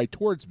coming right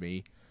towards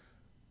me.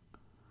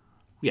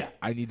 Yeah.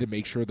 I need to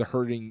make sure the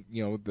hurting,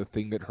 you know, the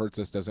thing that hurts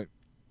us doesn't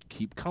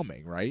keep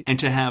coming, right? And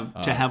to have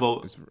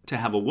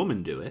a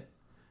woman do it,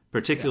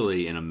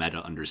 particularly in a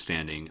meta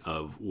understanding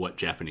of what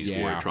Japanese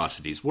war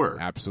atrocities were.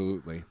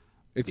 Absolutely.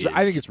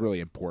 I think it's really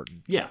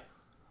important. Yeah.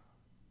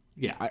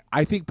 Yeah.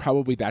 I think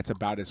probably that's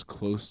about as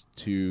close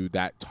to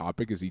that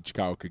topic as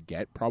Ichikawa could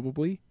get,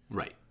 probably.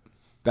 Right.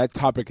 That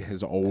topic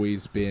has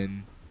always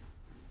been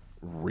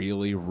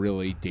really,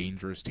 really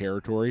dangerous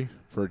territory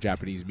for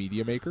Japanese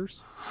media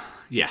makers.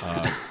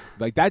 Yeah.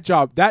 Like, that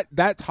job,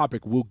 that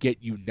topic will get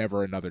you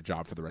never another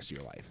job for the rest of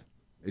your life.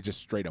 It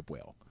just straight up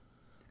will.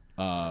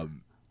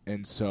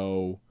 And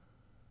so,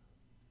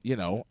 you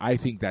know, I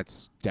think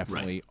that's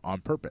definitely on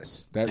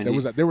purpose.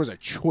 There was a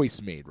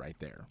choice made right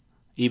there.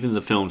 Even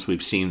the films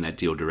we've seen that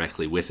deal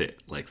directly with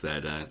it, like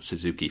that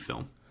Suzuki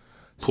film.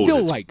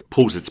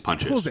 Pulls its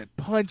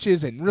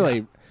punches and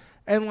really,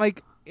 and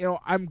like, you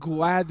know, I'm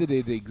glad that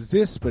it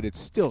exists, but it's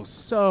still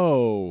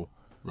so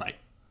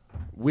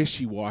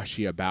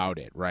wishy-washy about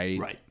it, right?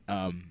 Right.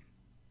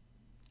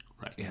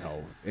 You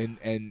know,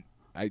 and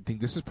I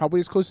think this is probably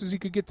as close as you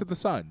could get to the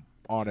sun,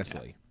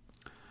 honestly.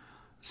 Yeah.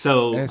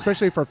 So, and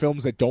especially for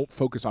films that don't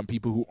focus on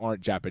people who aren't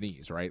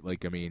Japanese, right?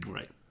 Like, I mean,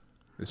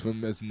 this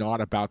film is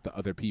not about the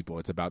other people;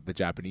 it's about the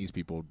Japanese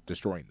people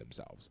destroying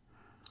themselves.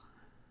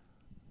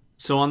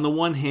 So on the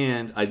one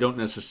hand, I don't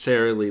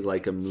necessarily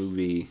like a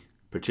movie,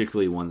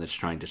 particularly one that's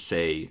trying to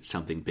say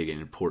something big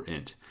and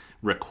important,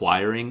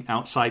 requiring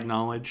outside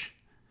knowledge.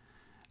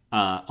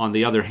 On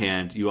the other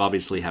hand, you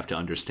obviously have to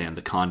understand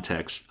the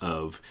context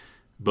of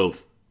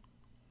both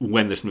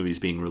when this movie is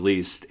being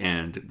released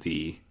and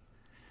the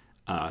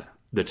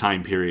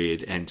time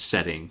period and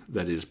setting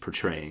that is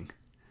portraying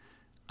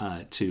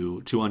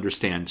to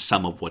understand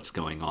some of what's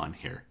going on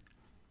here.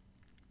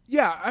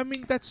 Yeah, I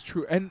mean, that's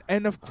true.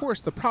 And of course,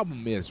 the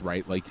problem is,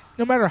 right, like,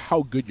 no matter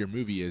how good your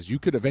movie is, you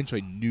could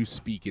eventually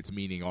newspeak its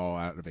meaning all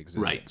out of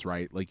existence,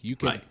 right? Like, you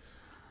can,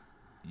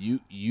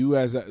 you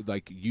as a,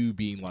 like, you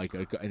being like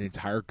an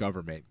entire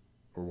government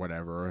or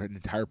whatever, or an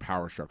entire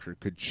power structure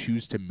could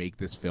choose to make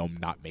this film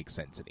not make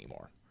sense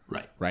anymore.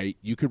 Right?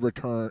 You could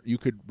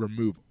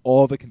remove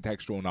all the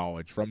contextual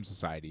knowledge from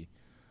society,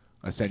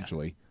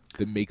 essentially,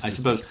 that makes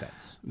this make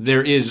sense.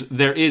 There is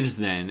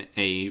then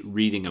a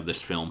reading of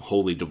this film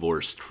wholly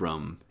divorced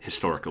from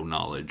historical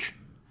knowledge,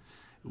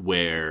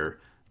 where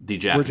the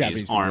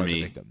Japanese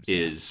army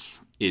is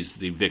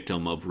the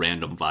victim of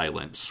random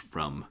violence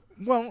from...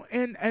 Well,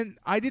 and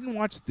I didn't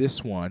watch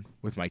this one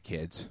with my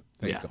kids,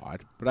 thank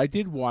God, but I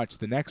did watch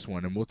the next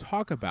one, and we'll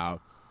talk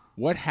about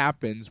what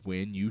happens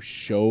when you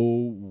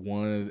show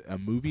a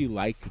movie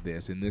like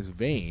this, in this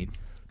vein,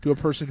 to a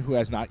person who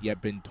has not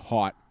yet been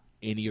taught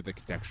any of the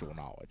contextual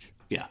knowledge.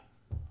 Yeah.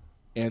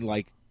 And,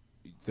 like,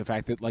 the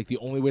fact that, like, the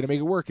only way to make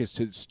it work is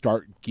to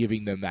start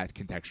giving them that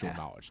contextual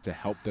knowledge, to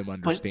help them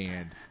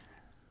understand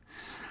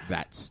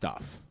that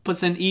stuff.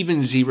 But then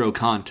even zero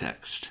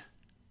context,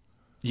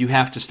 you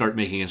have to start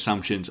making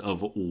assumptions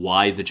of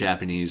why the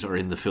Japanese are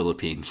in the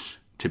Philippines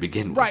to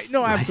begin with. Right,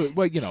 no,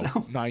 absolutely.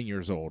 Well, 9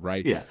 years old,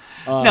 right? Yeah.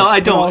 No, I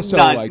don't.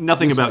 Also,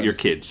 nothing about your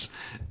kids.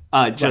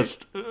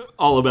 Just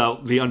all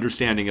about the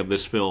understanding of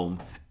this film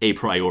a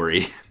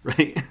priori,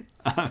 right?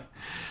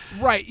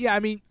 Right, yeah,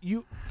 but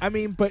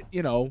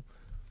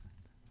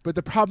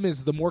the problem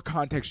is the more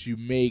context you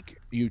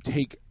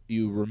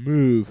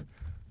remove,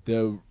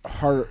 the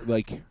harder,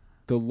 like,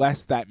 the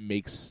less that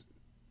makes,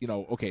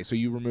 okay, so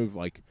you remove,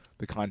 like,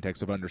 the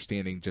context of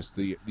understanding just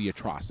the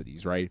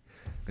atrocities, right?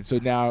 And so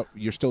now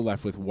you're still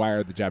left with, why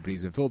are the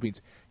Japanese in the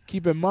Philippines?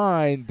 Keep in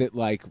mind that,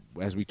 like,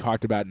 as we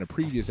talked about in a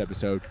previous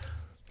episode,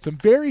 some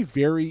very,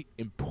 very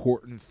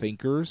important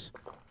thinkers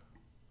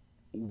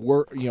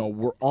were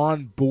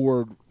on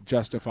board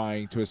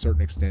justifying, to a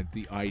certain extent,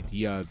 the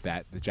idea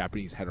that the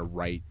Japanese had a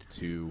right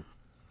to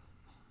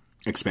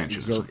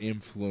exert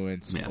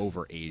influence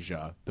over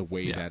Asia, the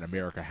way that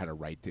America had a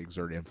right to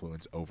exert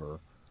influence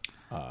over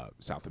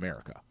South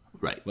America.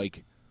 Right.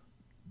 Like,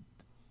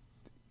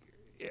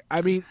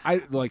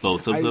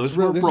 both of those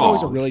were wrong. This is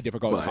always a really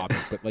difficult topic,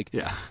 but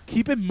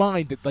keep in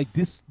mind that, like,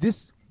 this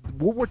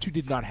World War II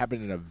did not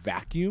happen in a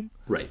vacuum,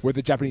 right? Where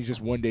the Japanese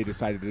just one day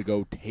decided to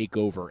go take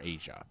over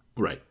Asia,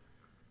 right?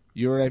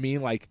 You know what I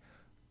mean? Like,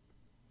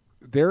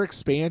 their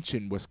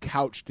expansion was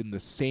couched in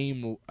the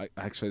same.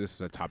 Actually, this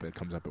is a topic that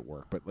comes up at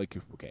work, but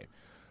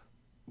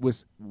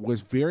was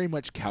very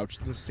much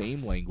couched in the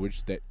same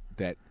language that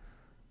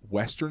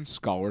Western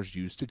scholars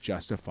used to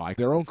justify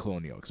their own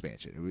colonial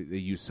expansion. They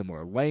used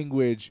similar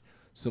language,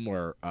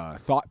 similar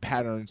thought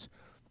patterns,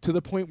 to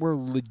the point where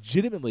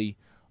legitimately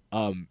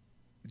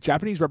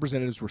Japanese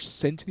representatives were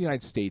sent to the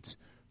United States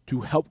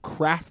to help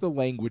craft the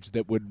language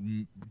that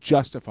would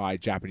justify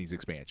Japanese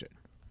expansion,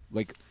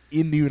 like,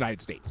 in the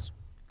United States.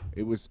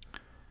 It was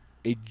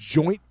a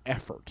joint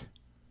effort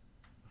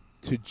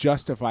to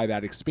justify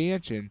that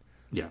expansion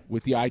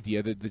with the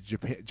idea that the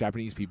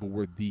Japanese people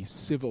were the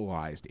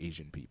civilized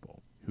Asian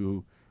people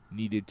who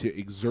needed to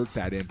exert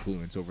that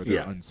influence over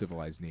their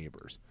uncivilized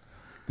neighbors.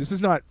 This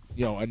is not,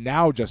 a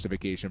now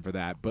justification for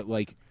that, but,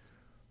 like,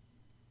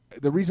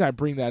 the reason I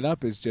bring that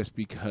up is just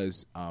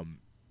because,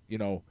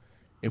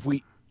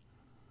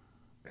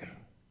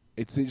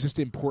 it's just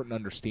important to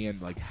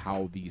understand, like,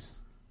 how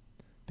these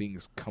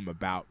things come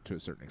about to a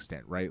certain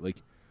extent, right?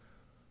 Like,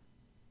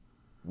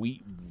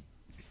 it's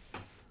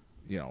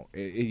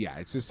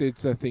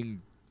a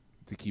thing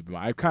to keep in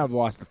mind. I've kind of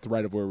lost the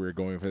thread of where we were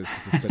going for this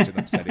because it's such an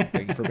upsetting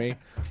thing for me.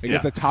 Like,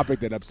 it's a topic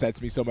that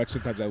upsets me so much.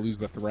 Sometimes I lose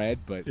the thread,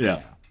 but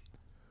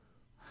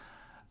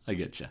I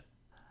get you.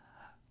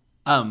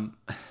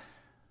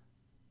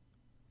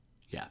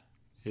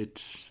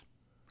 It's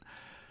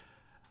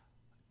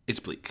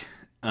bleak,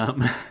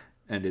 and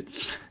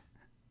it's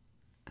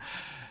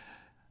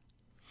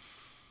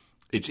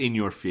in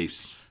your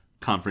face,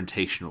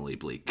 confrontationally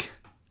bleak.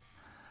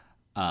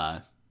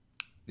 I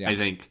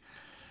think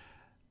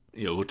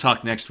we'll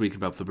talk next week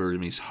about the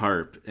Burmese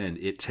harp, and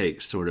it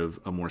takes sort of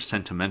a more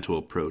sentimental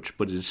approach,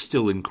 but it is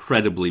still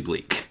incredibly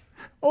bleak.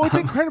 Oh, it's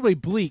incredibly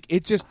bleak.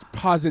 It just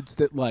posits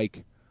that,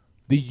 like,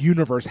 the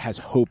universe has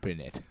hope in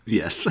it.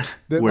 Yes.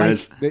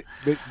 Whereas that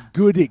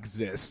good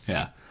exists.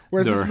 Yeah.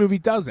 Whereas this movie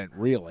doesn't,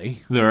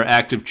 really. There are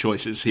active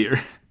choices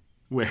here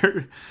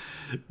where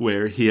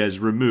he has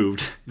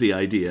removed the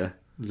idea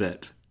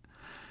that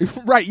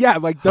right, yeah,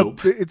 like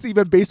it's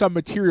even based on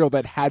material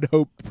that had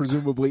hope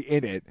presumably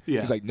in it.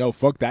 Yeah. He's like, no,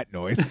 fuck that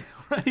noise.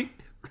 right.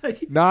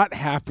 Not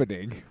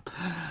happening.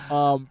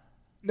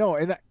 No,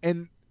 and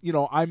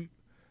I'm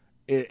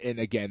and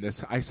again,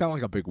 I sound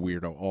like a big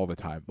weirdo all the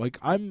time. Like,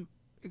 I'm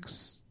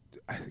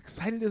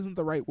excited isn't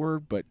the right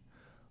word, but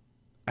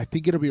I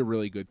think it'll be a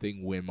really good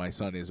thing when my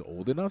son is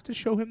old enough to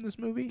show him this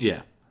movie.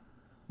 Yeah.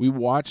 We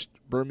watched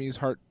Burmese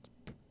Heart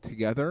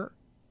together,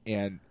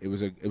 and it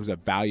was a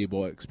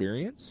valuable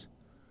experience.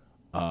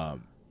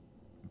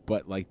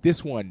 But, like,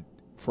 this one,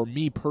 for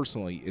me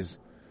personally, is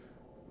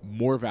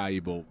more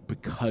valuable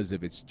because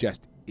of its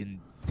just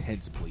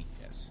intense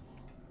bleakness.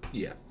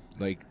 Yeah.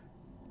 Like,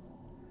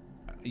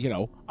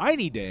 I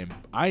need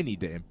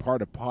to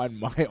impart upon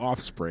my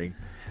offspring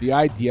the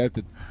idea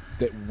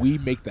that we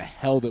make the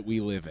hell that we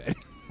live in.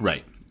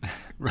 Right.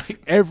 Right.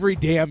 Every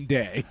damn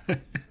day.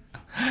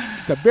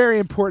 It's a very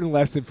important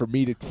lesson for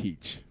me to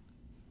teach.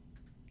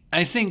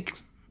 I think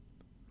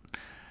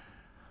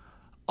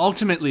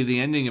ultimately the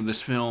ending of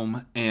this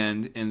film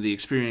and the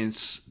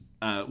experience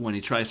when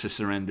he tries to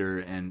surrender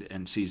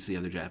and sees the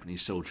other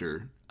Japanese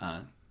soldier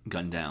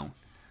gunned down,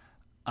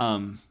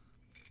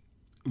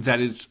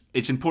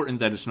 it's important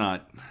that it's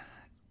not.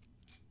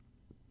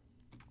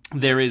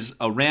 There is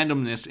a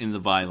randomness in the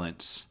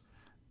violence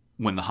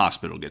when the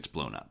hospital gets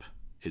blown up.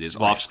 It is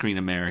off-screen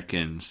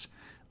Americans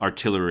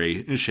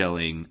artillery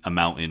shelling a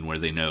mountain where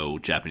they know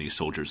Japanese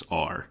soldiers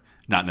are,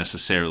 not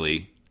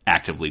necessarily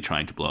actively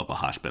trying to blow up a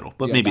hospital,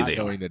 but maybe they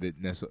are. That it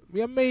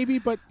yeah, maybe,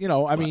 but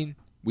I mean,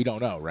 we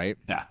don't know, right?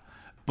 Yeah,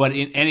 but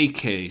in any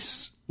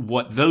case,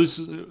 what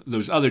those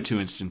other two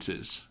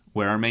instances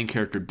where our main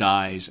character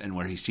dies and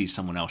where he sees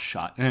someone else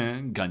shot,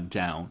 gunned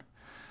down,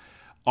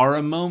 are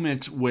a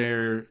moment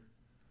where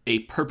a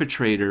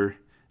perpetrator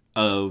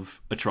of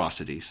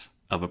atrocities,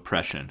 of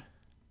oppression,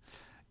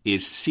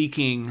 is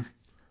seeking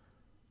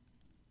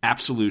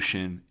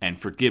absolution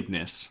and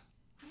forgiveness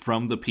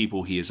from the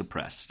people he has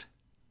oppressed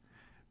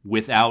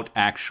without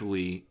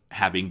actually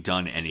having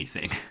done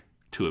anything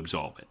to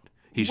absolve it.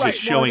 He's just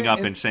showing up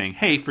and saying,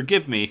 hey,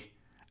 forgive me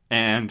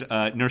and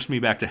nurse me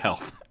back to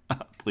health,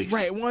 please.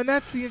 Right. Well, and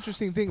that's the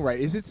interesting thing, right,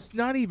 is it's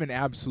not even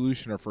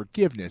absolution or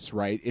forgiveness,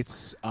 right?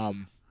 It's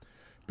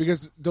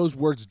because those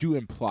words do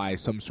imply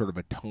some sort of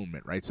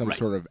atonement, right? Some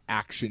sort of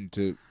action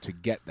to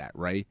get that,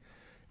 right?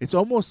 It's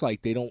almost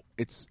like they don't.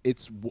 It's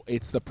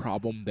the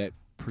problem that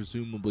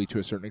presumably to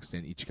a certain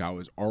extent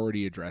Ichikawa is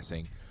already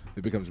addressing.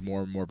 It becomes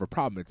more and more of a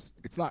problem.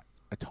 It's not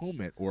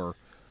atonement or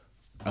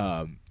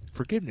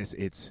forgiveness.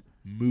 It's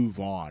move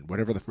on,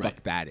 whatever the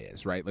fuck that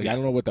is, right? Like I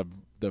don't know what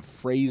the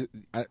phrase.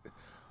 I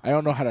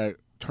don't know how to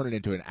turn it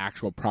into an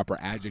actual proper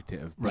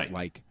adjective, but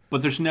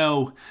but there's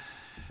no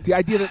the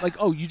idea that like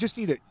you just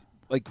need it.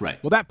 Like,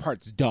 well, that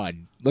part's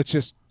done. Let's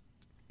just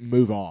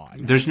move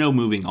on. There's no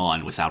moving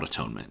on without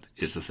atonement.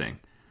 Is the thing,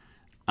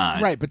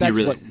 right? But that's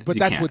what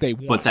they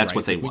want. But that's right?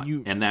 what they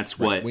want, and that's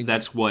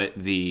what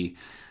the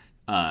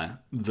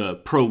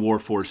pro-war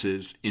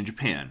forces in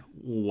Japan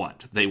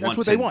want. That's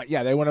what they want.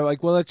 Yeah, they want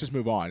to let's just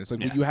move on. It's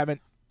like well, you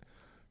haven't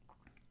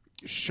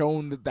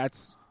shown that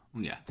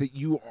that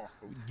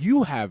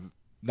you have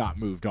not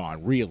moved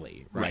on,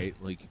 really, right?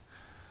 Like.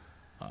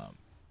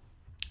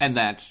 And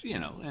that's,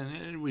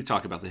 and we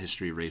talk about the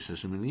history of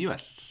racism in the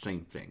U.S. It's the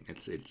same thing.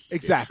 It's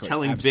exactly it's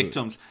telling absolutely.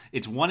 victims,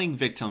 it's wanting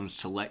victims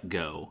to let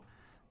go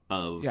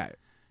of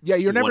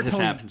you're never what has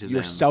telling happened to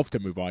yourself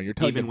them, to move on. You're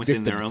telling even the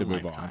within victims their own to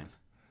move lifetime,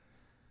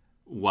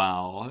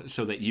 on.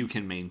 so that you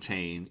can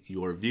maintain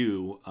your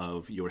view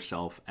of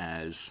yourself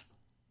as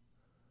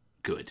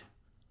good.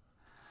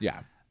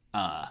 Yeah.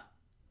 And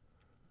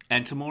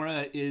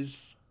Tamura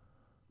is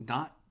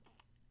not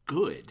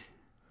good.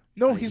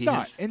 No, he's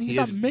not, and he's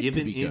not meant to be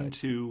good. Given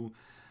into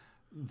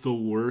the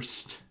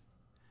worst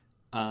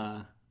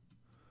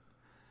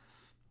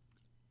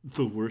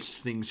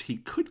things he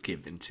could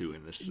give into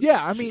in this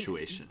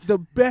situation. The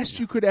best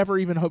you could ever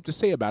even hope to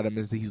say about him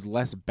is that he's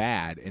less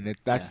bad, and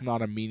that's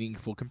not a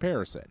meaningful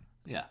comparison.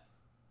 Yeah,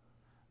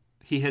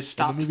 he has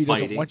stopped the movie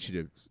fighting, doesn't want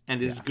you to,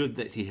 and it's good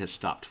that he has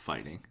stopped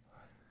fighting.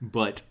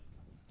 But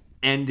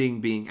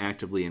ending being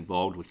actively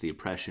involved with the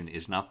oppression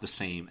is not the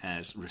same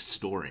as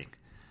restoring.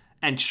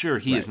 And sure,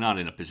 he is not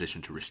in a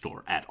position to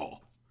restore at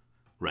all,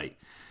 right?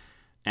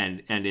 And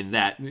in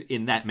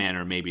that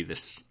manner, maybe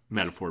this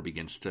metaphor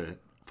begins to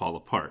fall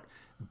apart.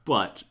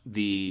 But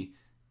the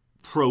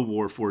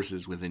pro-war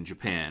forces within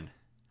Japan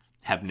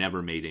have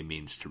never made a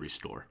means to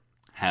restore,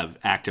 have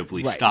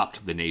actively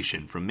stopped the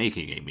nation from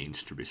making a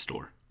means to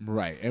restore.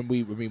 Right, and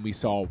we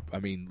saw,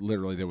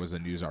 literally there was a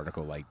news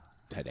article like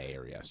today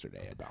or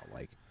yesterday about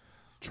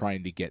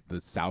trying to get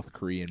the South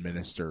Korean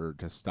minister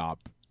to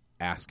stop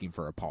asking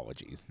for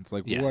apologies. It's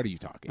like, what are you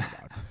talking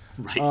about?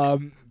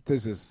 Right.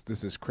 This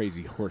is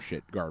crazy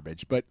horseshit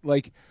garbage. But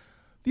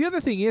the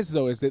other thing is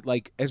though, is that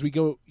as we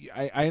go,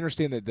 I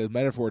understand that the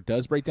metaphor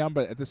does break down,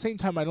 but at the same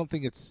time, I don't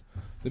think it's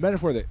the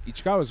metaphor that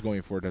Ichikawa is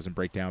going for doesn't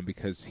break down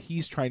because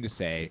he's trying to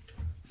say,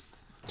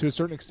 to a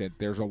certain extent,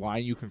 there's a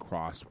line you can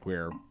cross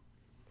where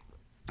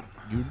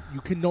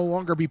you can no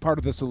longer be part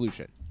of the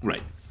solution.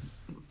 Right.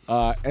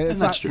 And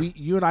that's true.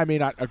 You and I may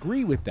not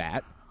agree with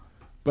that,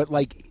 but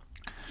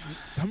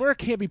Tamura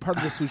can't be part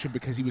of the solution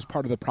because he was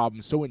part of the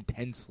problem so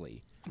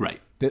intensely. Right.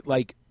 That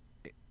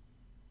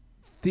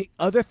the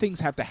other things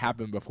have to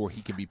happen before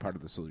he can be part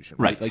of the solution.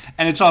 Right.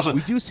 And it's also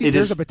we do see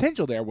there's a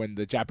potential there when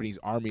the Japanese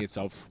army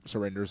itself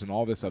surrenders and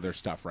all this other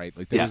stuff. Right.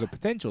 There's a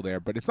potential there,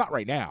 but it's not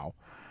right now.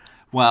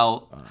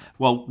 Well,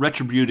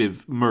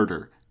 retributive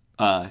murder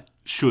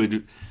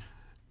should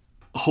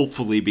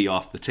hopefully be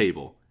off the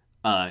table.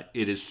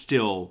 It is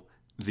still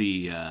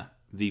the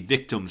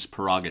victim's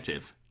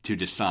prerogative to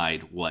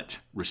decide what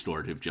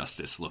restorative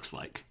justice looks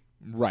like.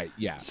 Right,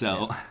 yeah.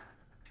 So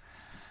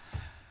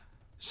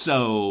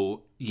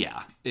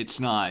it's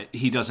not,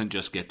 he doesn't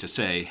just get to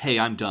say, hey,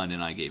 I'm done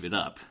and I gave it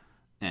up.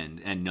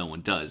 And no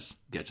one does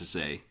get to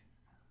say,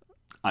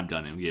 I'm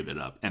done and gave it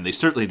up. And they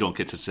certainly don't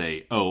get to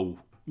say, oh,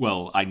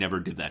 well, I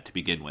never did that to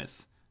begin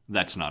with.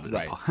 That's not it.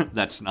 Right.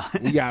 That's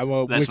not. Yeah,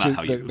 well, that's which not is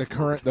how you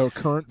the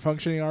current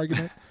functioning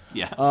argument.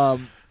 Yeah.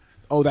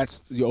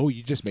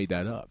 You just made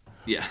that up.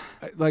 Yeah.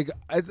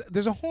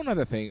 There's a whole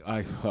other thing.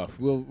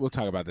 We'll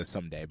talk about this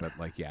someday, but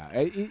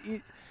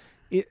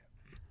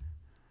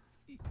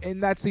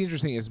and that's the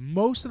interesting thing is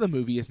most of the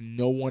movie is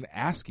no one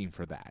asking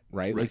for that,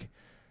 right? Like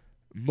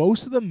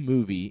most of the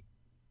movie,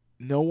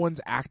 no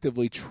one's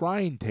actively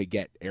trying to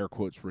get air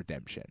quotes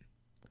redemption.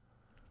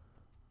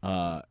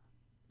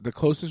 The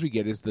closest we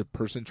get is the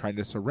person trying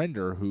to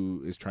surrender,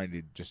 who is trying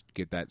to just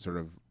get that sort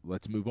of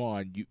let's move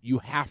on. You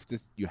have to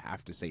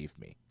save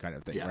me kind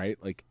of thing, right?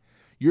 Like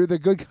you're the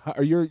good guy,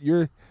 or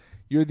you're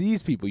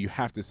these people. You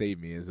have to save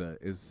me.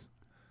 It's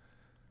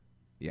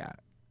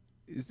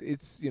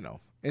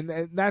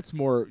and that's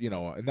more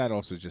and that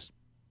also is just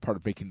part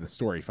of making the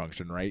story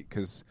function, right?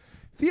 Because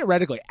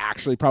theoretically,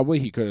 actually, probably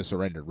he could have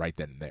surrendered right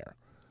then and there,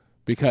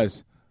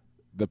 because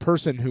the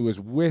person who was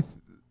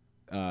with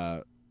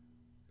the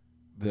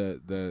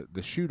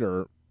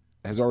shooter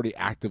has already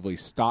actively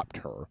stopped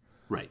her.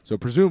 Right. So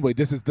presumably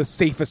this is the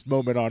safest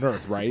moment on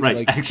Earth, right? Right.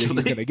 Like actually,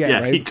 he's gonna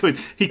get, right? He could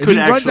if he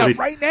runs actually out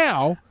right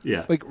now.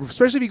 Yeah. Like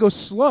especially if he goes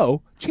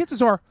slow,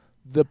 chances are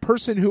the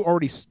person who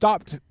already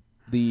stopped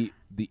the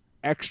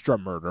extra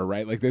murder,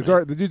 right? Like the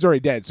dude's already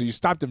dead, so you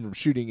stopped him from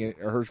shooting it,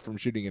 or her from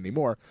shooting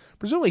anymore.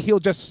 Presumably he'll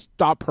just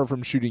stop her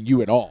from shooting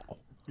you at all.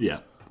 Yeah.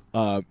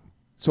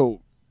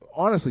 So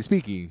honestly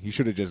speaking, he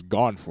should have just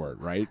gone for it,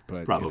 right?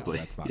 But probably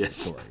that's not the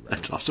story, right?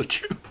 That's also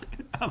true.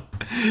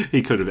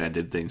 He could have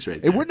ended things right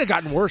It there. wouldn't have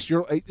gotten worse.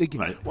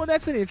 Right. Well,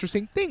 that's an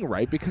interesting thing,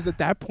 right? Because at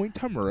that point,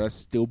 Tamura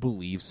still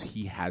believes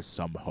he has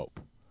some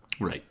hope.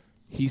 Right.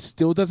 He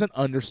still doesn't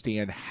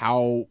understand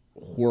how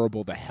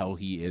horrible the hell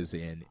he is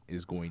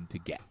going to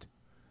get.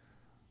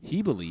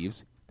 He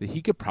believes that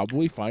he could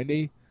probably find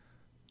a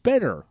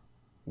better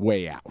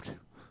way out.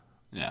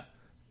 Yeah.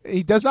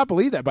 He does not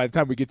believe that by the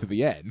time we get to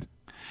the end.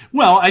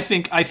 Well, I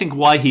think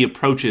why he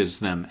approaches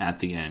them at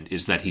the end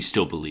is that he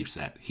still believes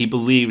that. He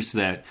believes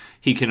that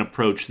he can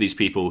approach these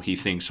people he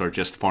thinks are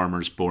just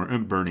farmers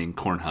burning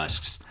corn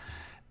husks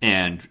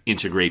and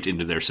integrate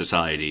into their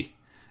society,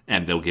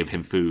 and they'll give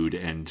him food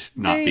and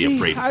not be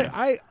afraid of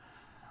him.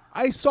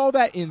 I saw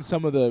that in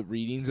some of the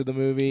readings of the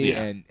movie,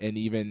 Yeah.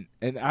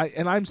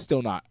 and I'm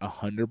still not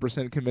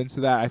 100% convinced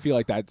of that. I feel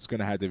like that's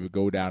going to have to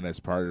go down as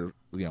part of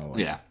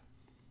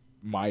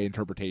my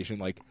interpretation.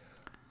 Like,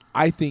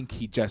 I think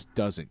he just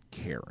doesn't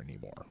care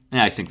anymore.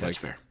 Yeah, I think that's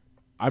fair.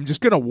 I'm just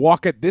going to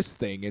walk at this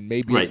thing, and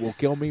maybe it will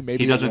kill me.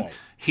 Maybe it won't.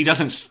 He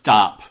doesn't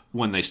stop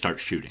when they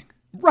start shooting.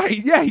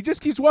 Right? Yeah, he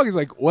just keeps walking. He's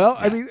like, well,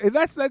 I mean,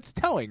 that's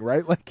telling,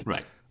 right? Like,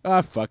 right?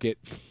 Fuck it.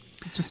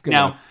 Just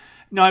gonna...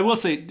 Now, I will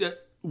say,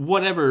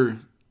 whatever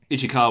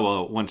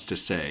Ichikawa wants to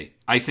say,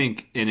 I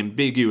think an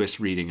ambiguous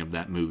reading of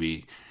that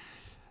movie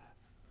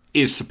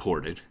is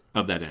supported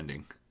of that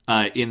ending.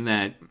 In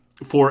that,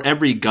 for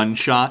every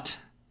gunshot,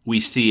 we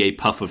see a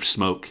puff of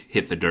smoke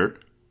hit the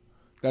dirt.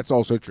 That's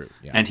also true.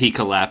 Yeah. And he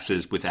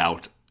collapses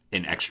without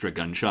an extra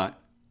gunshot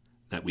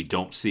that we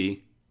don't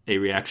see a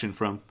reaction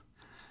from.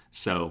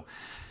 So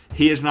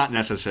he has not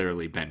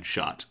necessarily been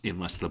shot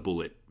unless the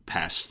bullet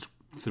passed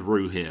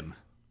through him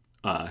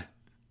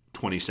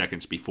 20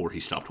 seconds before he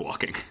stopped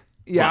walking.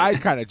 Yeah, I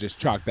kind of just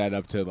chalked that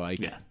up to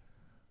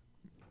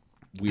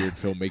weird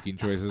filmmaking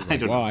choices.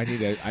 Like, I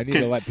need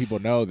to let people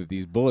know that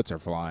these bullets are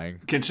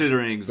flying.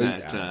 Considering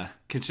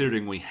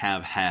we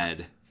have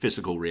had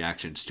physical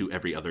reactions to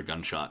every other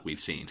gunshot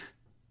we've seen.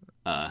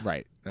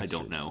 Right. I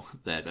don't know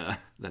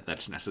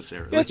that's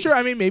necessarily. Yeah, that's true.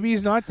 I mean, maybe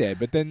he's not dead,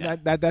 but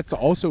then that's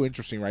also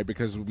interesting, right?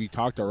 Because we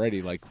talked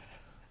already. Like,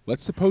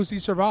 let's suppose he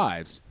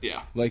survives.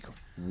 Yeah. Like,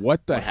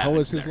 what the hell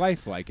is his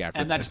life like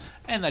after this?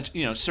 And that's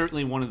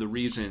certainly one of the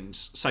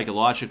reasons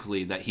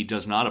psychologically that he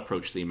does not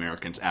approach the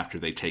Americans after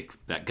they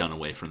take that gun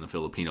away from the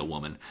Filipino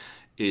woman,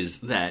 is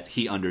that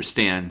he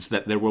understands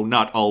that there will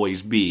not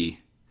always be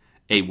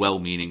a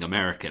well-meaning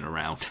American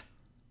around.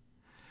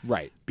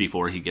 Right.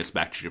 Before he gets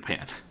back to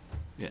Japan.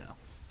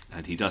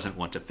 And he doesn't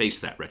want to face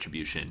that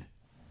retribution.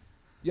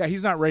 Yeah,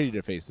 he's not ready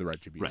to face the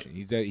retribution.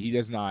 Right. He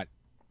has not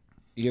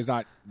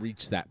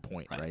reached that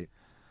point, right?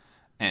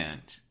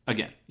 And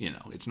again,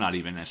 it's not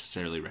even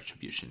necessarily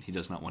retribution. He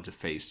does not want to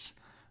face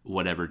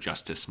whatever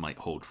justice might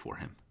hold for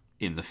him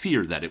in the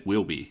fear that it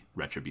will be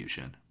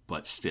retribution,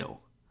 but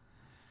still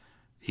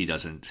he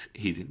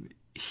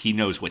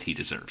knows what he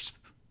deserves.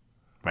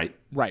 Right?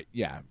 Right,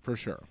 yeah, for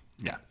sure.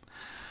 Yeah.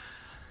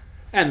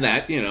 And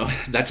that,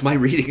 that's my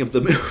reading of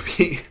the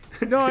movie.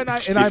 No, and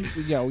I'm,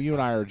 you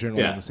and I are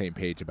generally on the same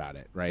page about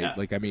it, right? Yeah.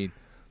 Like, I mean,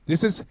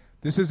 this is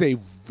a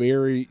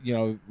very,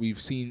 we've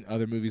seen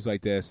other movies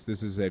like this.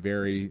 This is a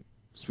very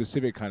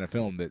specific kind of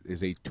film that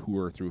is a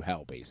tour through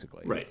hell,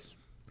 basically. Right.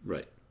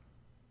 Right.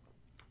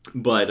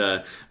 But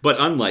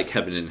unlike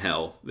Heaven and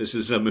Hell, this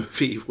is a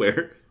movie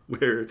where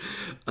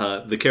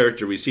the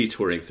character we see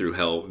touring through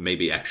hell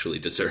maybe actually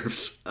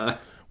deserves.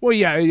 Well,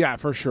 yeah,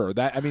 for sure.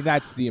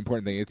 That's the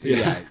important thing. It's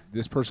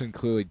this person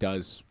clearly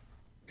does.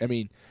 I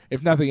mean,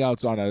 if nothing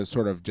else, on a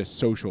sort of just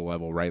social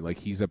level, right? Like,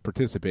 he's a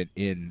participant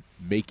in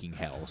making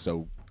hell,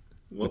 so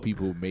the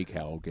people who make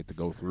hell get to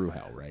go through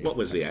hell, right? What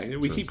was the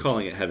we keep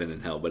calling it Heaven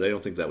and Hell, but I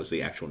don't think that was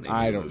the actual name.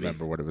 I don't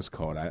remember what it was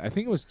called. I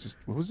think it was just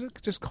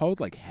just called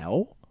like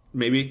Hell?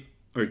 Maybe,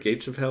 or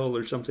Gates of Hell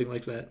or something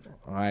like that.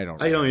 I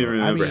don't even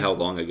remember how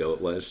long ago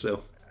it was.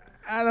 So,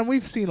 Adam,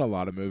 we've seen a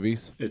lot of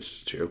movies.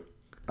 It's true.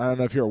 I don't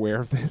know if you're aware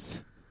of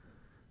this.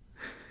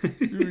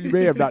 You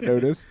may have not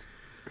noticed.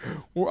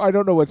 Well, I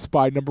don't know what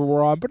spy number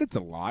we're on, but it's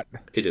a lot.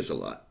 It is a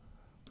lot.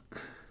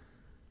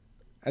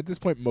 At this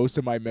point, most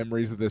of my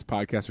memories of this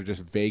podcast are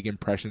just vague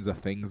impressions of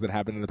things that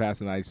happened in the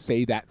past, and I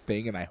say that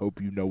thing, and I hope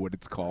you know what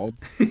it's called.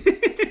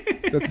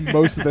 That's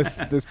most of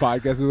this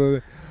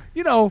podcast.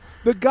 You know,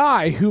 the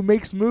guy who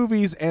makes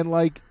movies and,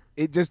 like,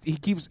 he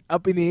keeps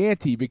upping the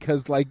ante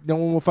because, like, no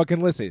one will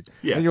fucking listen.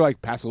 Yeah. And you're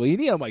like,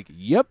 Pasolini? I'm like,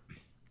 yep.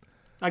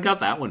 I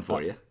got that one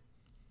for you.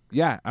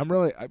 Yeah, I'm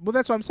really... Well,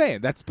 that's what I'm saying.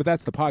 But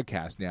that's the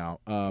podcast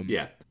now.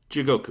 Yeah,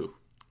 Jigoku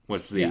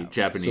was the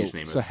Japanese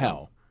name of it. So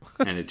hell.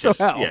 And it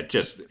just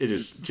it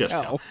is just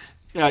hell.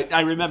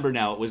 I remember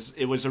now.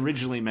 It was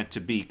originally meant to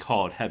be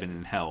called Heaven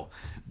and Hell,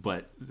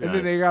 but and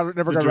then they never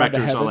got around to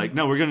directors are like,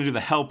 no, we're going to do the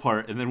Hell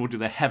part, and then we'll do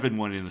the Heaven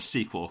one in the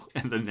sequel,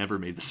 and then never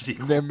made the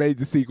sequel. They made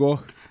the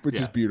sequel, which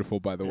is beautiful,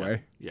 by the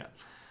way. Yeah.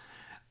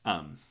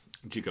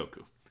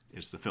 Jigoku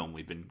is the film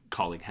we've been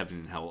calling Heaven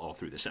and Hell all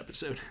through this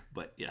episode,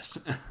 but yes.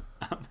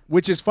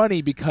 Which is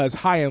funny because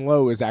High and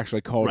Low is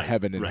actually called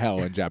Heaven and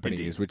Hell in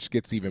Japanese, which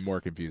gets even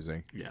more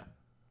confusing. Yeah.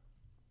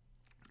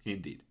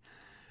 Indeed.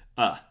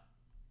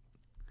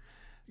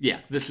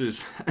 This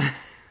is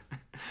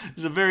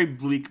a very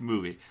bleak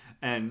movie.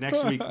 And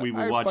next week we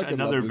will watch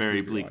another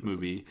very bleak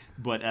movie.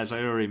 But as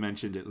I already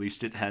mentioned, at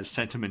least it has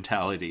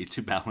sentimentality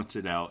to balance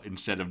it out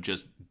instead of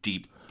just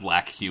deep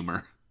black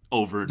humor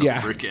over and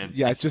over again.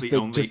 Yeah, it's just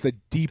the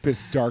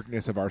deepest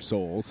darkness of our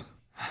souls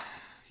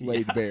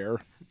laid bare.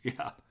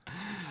 Yeah.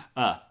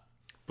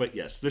 But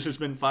yes, this has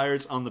been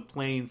Fires on the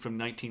Plain from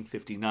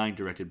 1959,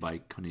 directed by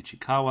Konichi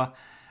Kawa.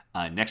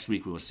 Next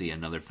week we will see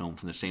another film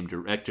from the same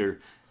director,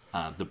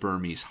 The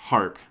Burmese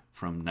Harp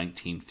from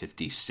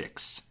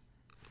 1956.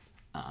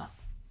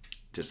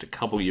 Just a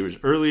couple years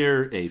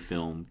earlier, a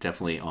film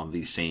definitely on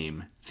the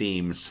same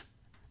themes,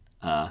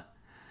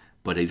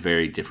 but a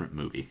very different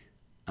movie.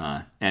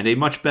 And a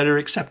much better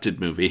accepted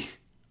movie,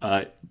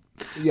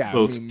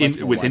 both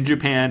within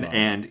Japan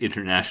and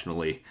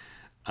internationally,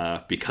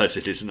 because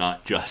it is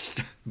not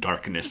just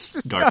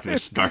darkness,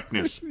 darkness,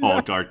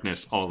 all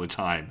darkness, all the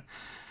time.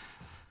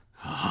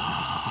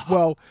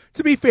 Well,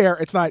 to be fair,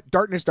 it's not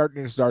darkness, joke,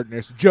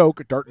 darkness,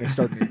 joke,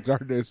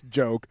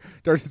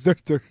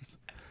 darkness,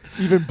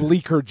 even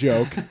bleaker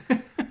joke.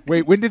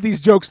 Wait, when did these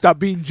jokes stop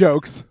being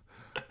jokes?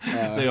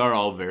 They are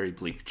all very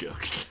bleak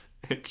jokes.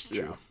 It's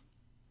true.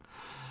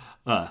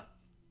 Yeah.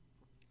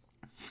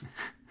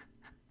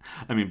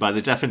 I mean, by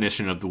the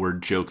definition of the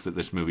word joke that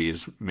this movie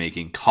is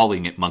making,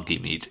 calling it monkey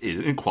meat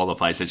it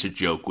qualifies as a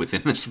joke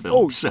within this film.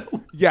 Oh,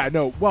 so yeah,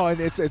 no. Well,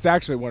 and it's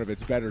actually one of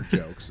its better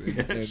jokes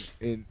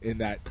in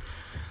that,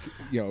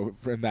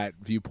 from that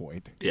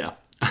viewpoint. Yeah.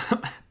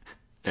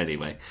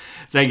 Anyway,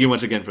 thank you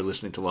once again for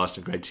listening to Lost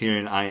in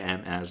Criterion. I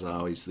am, as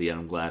always, the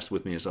Adam Glass.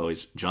 With me, as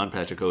always, John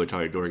Patrick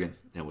Owatari Dorgan,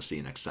 and we'll see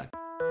you next time.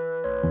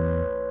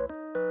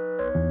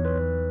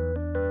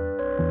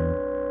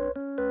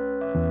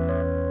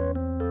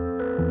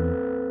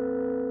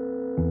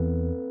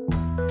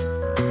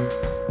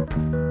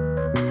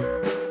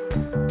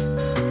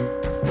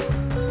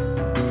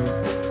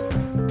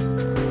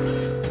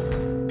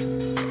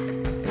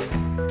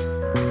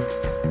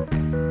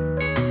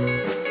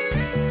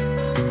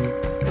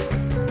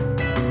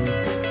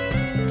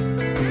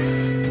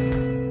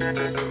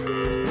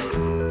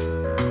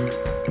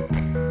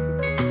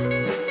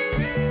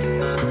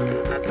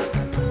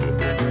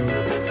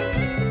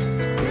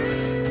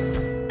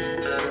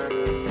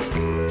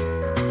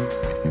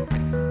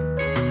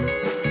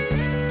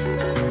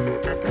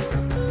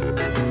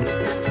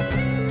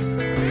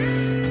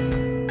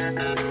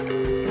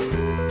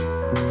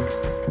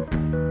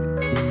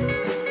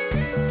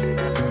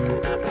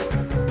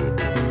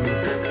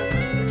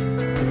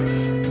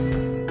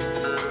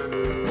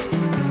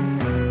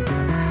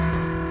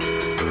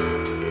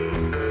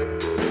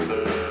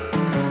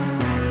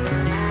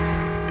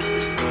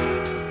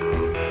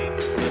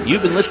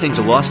 You've been listening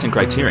to Lost in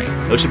Criterion,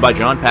 hosted by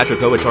John Patrick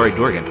Owatari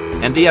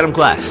Dorgan and the Adam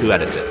Glass, who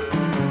edits it.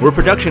 We're a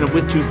production of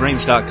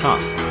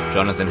WithTwoBrains.com.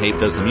 Jonathan Hape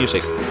does the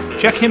music.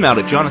 Check him out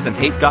at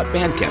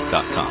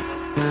jonathanhape.bandcamp.com.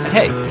 And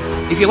hey,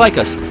 if you like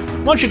us,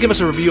 why don't you give us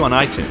a review on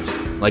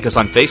iTunes, like us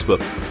on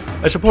Facebook,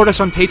 or support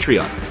us on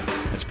Patreon.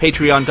 That's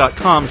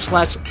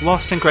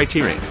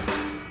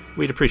patreon.com/LostInCriterion.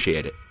 We'd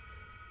appreciate it.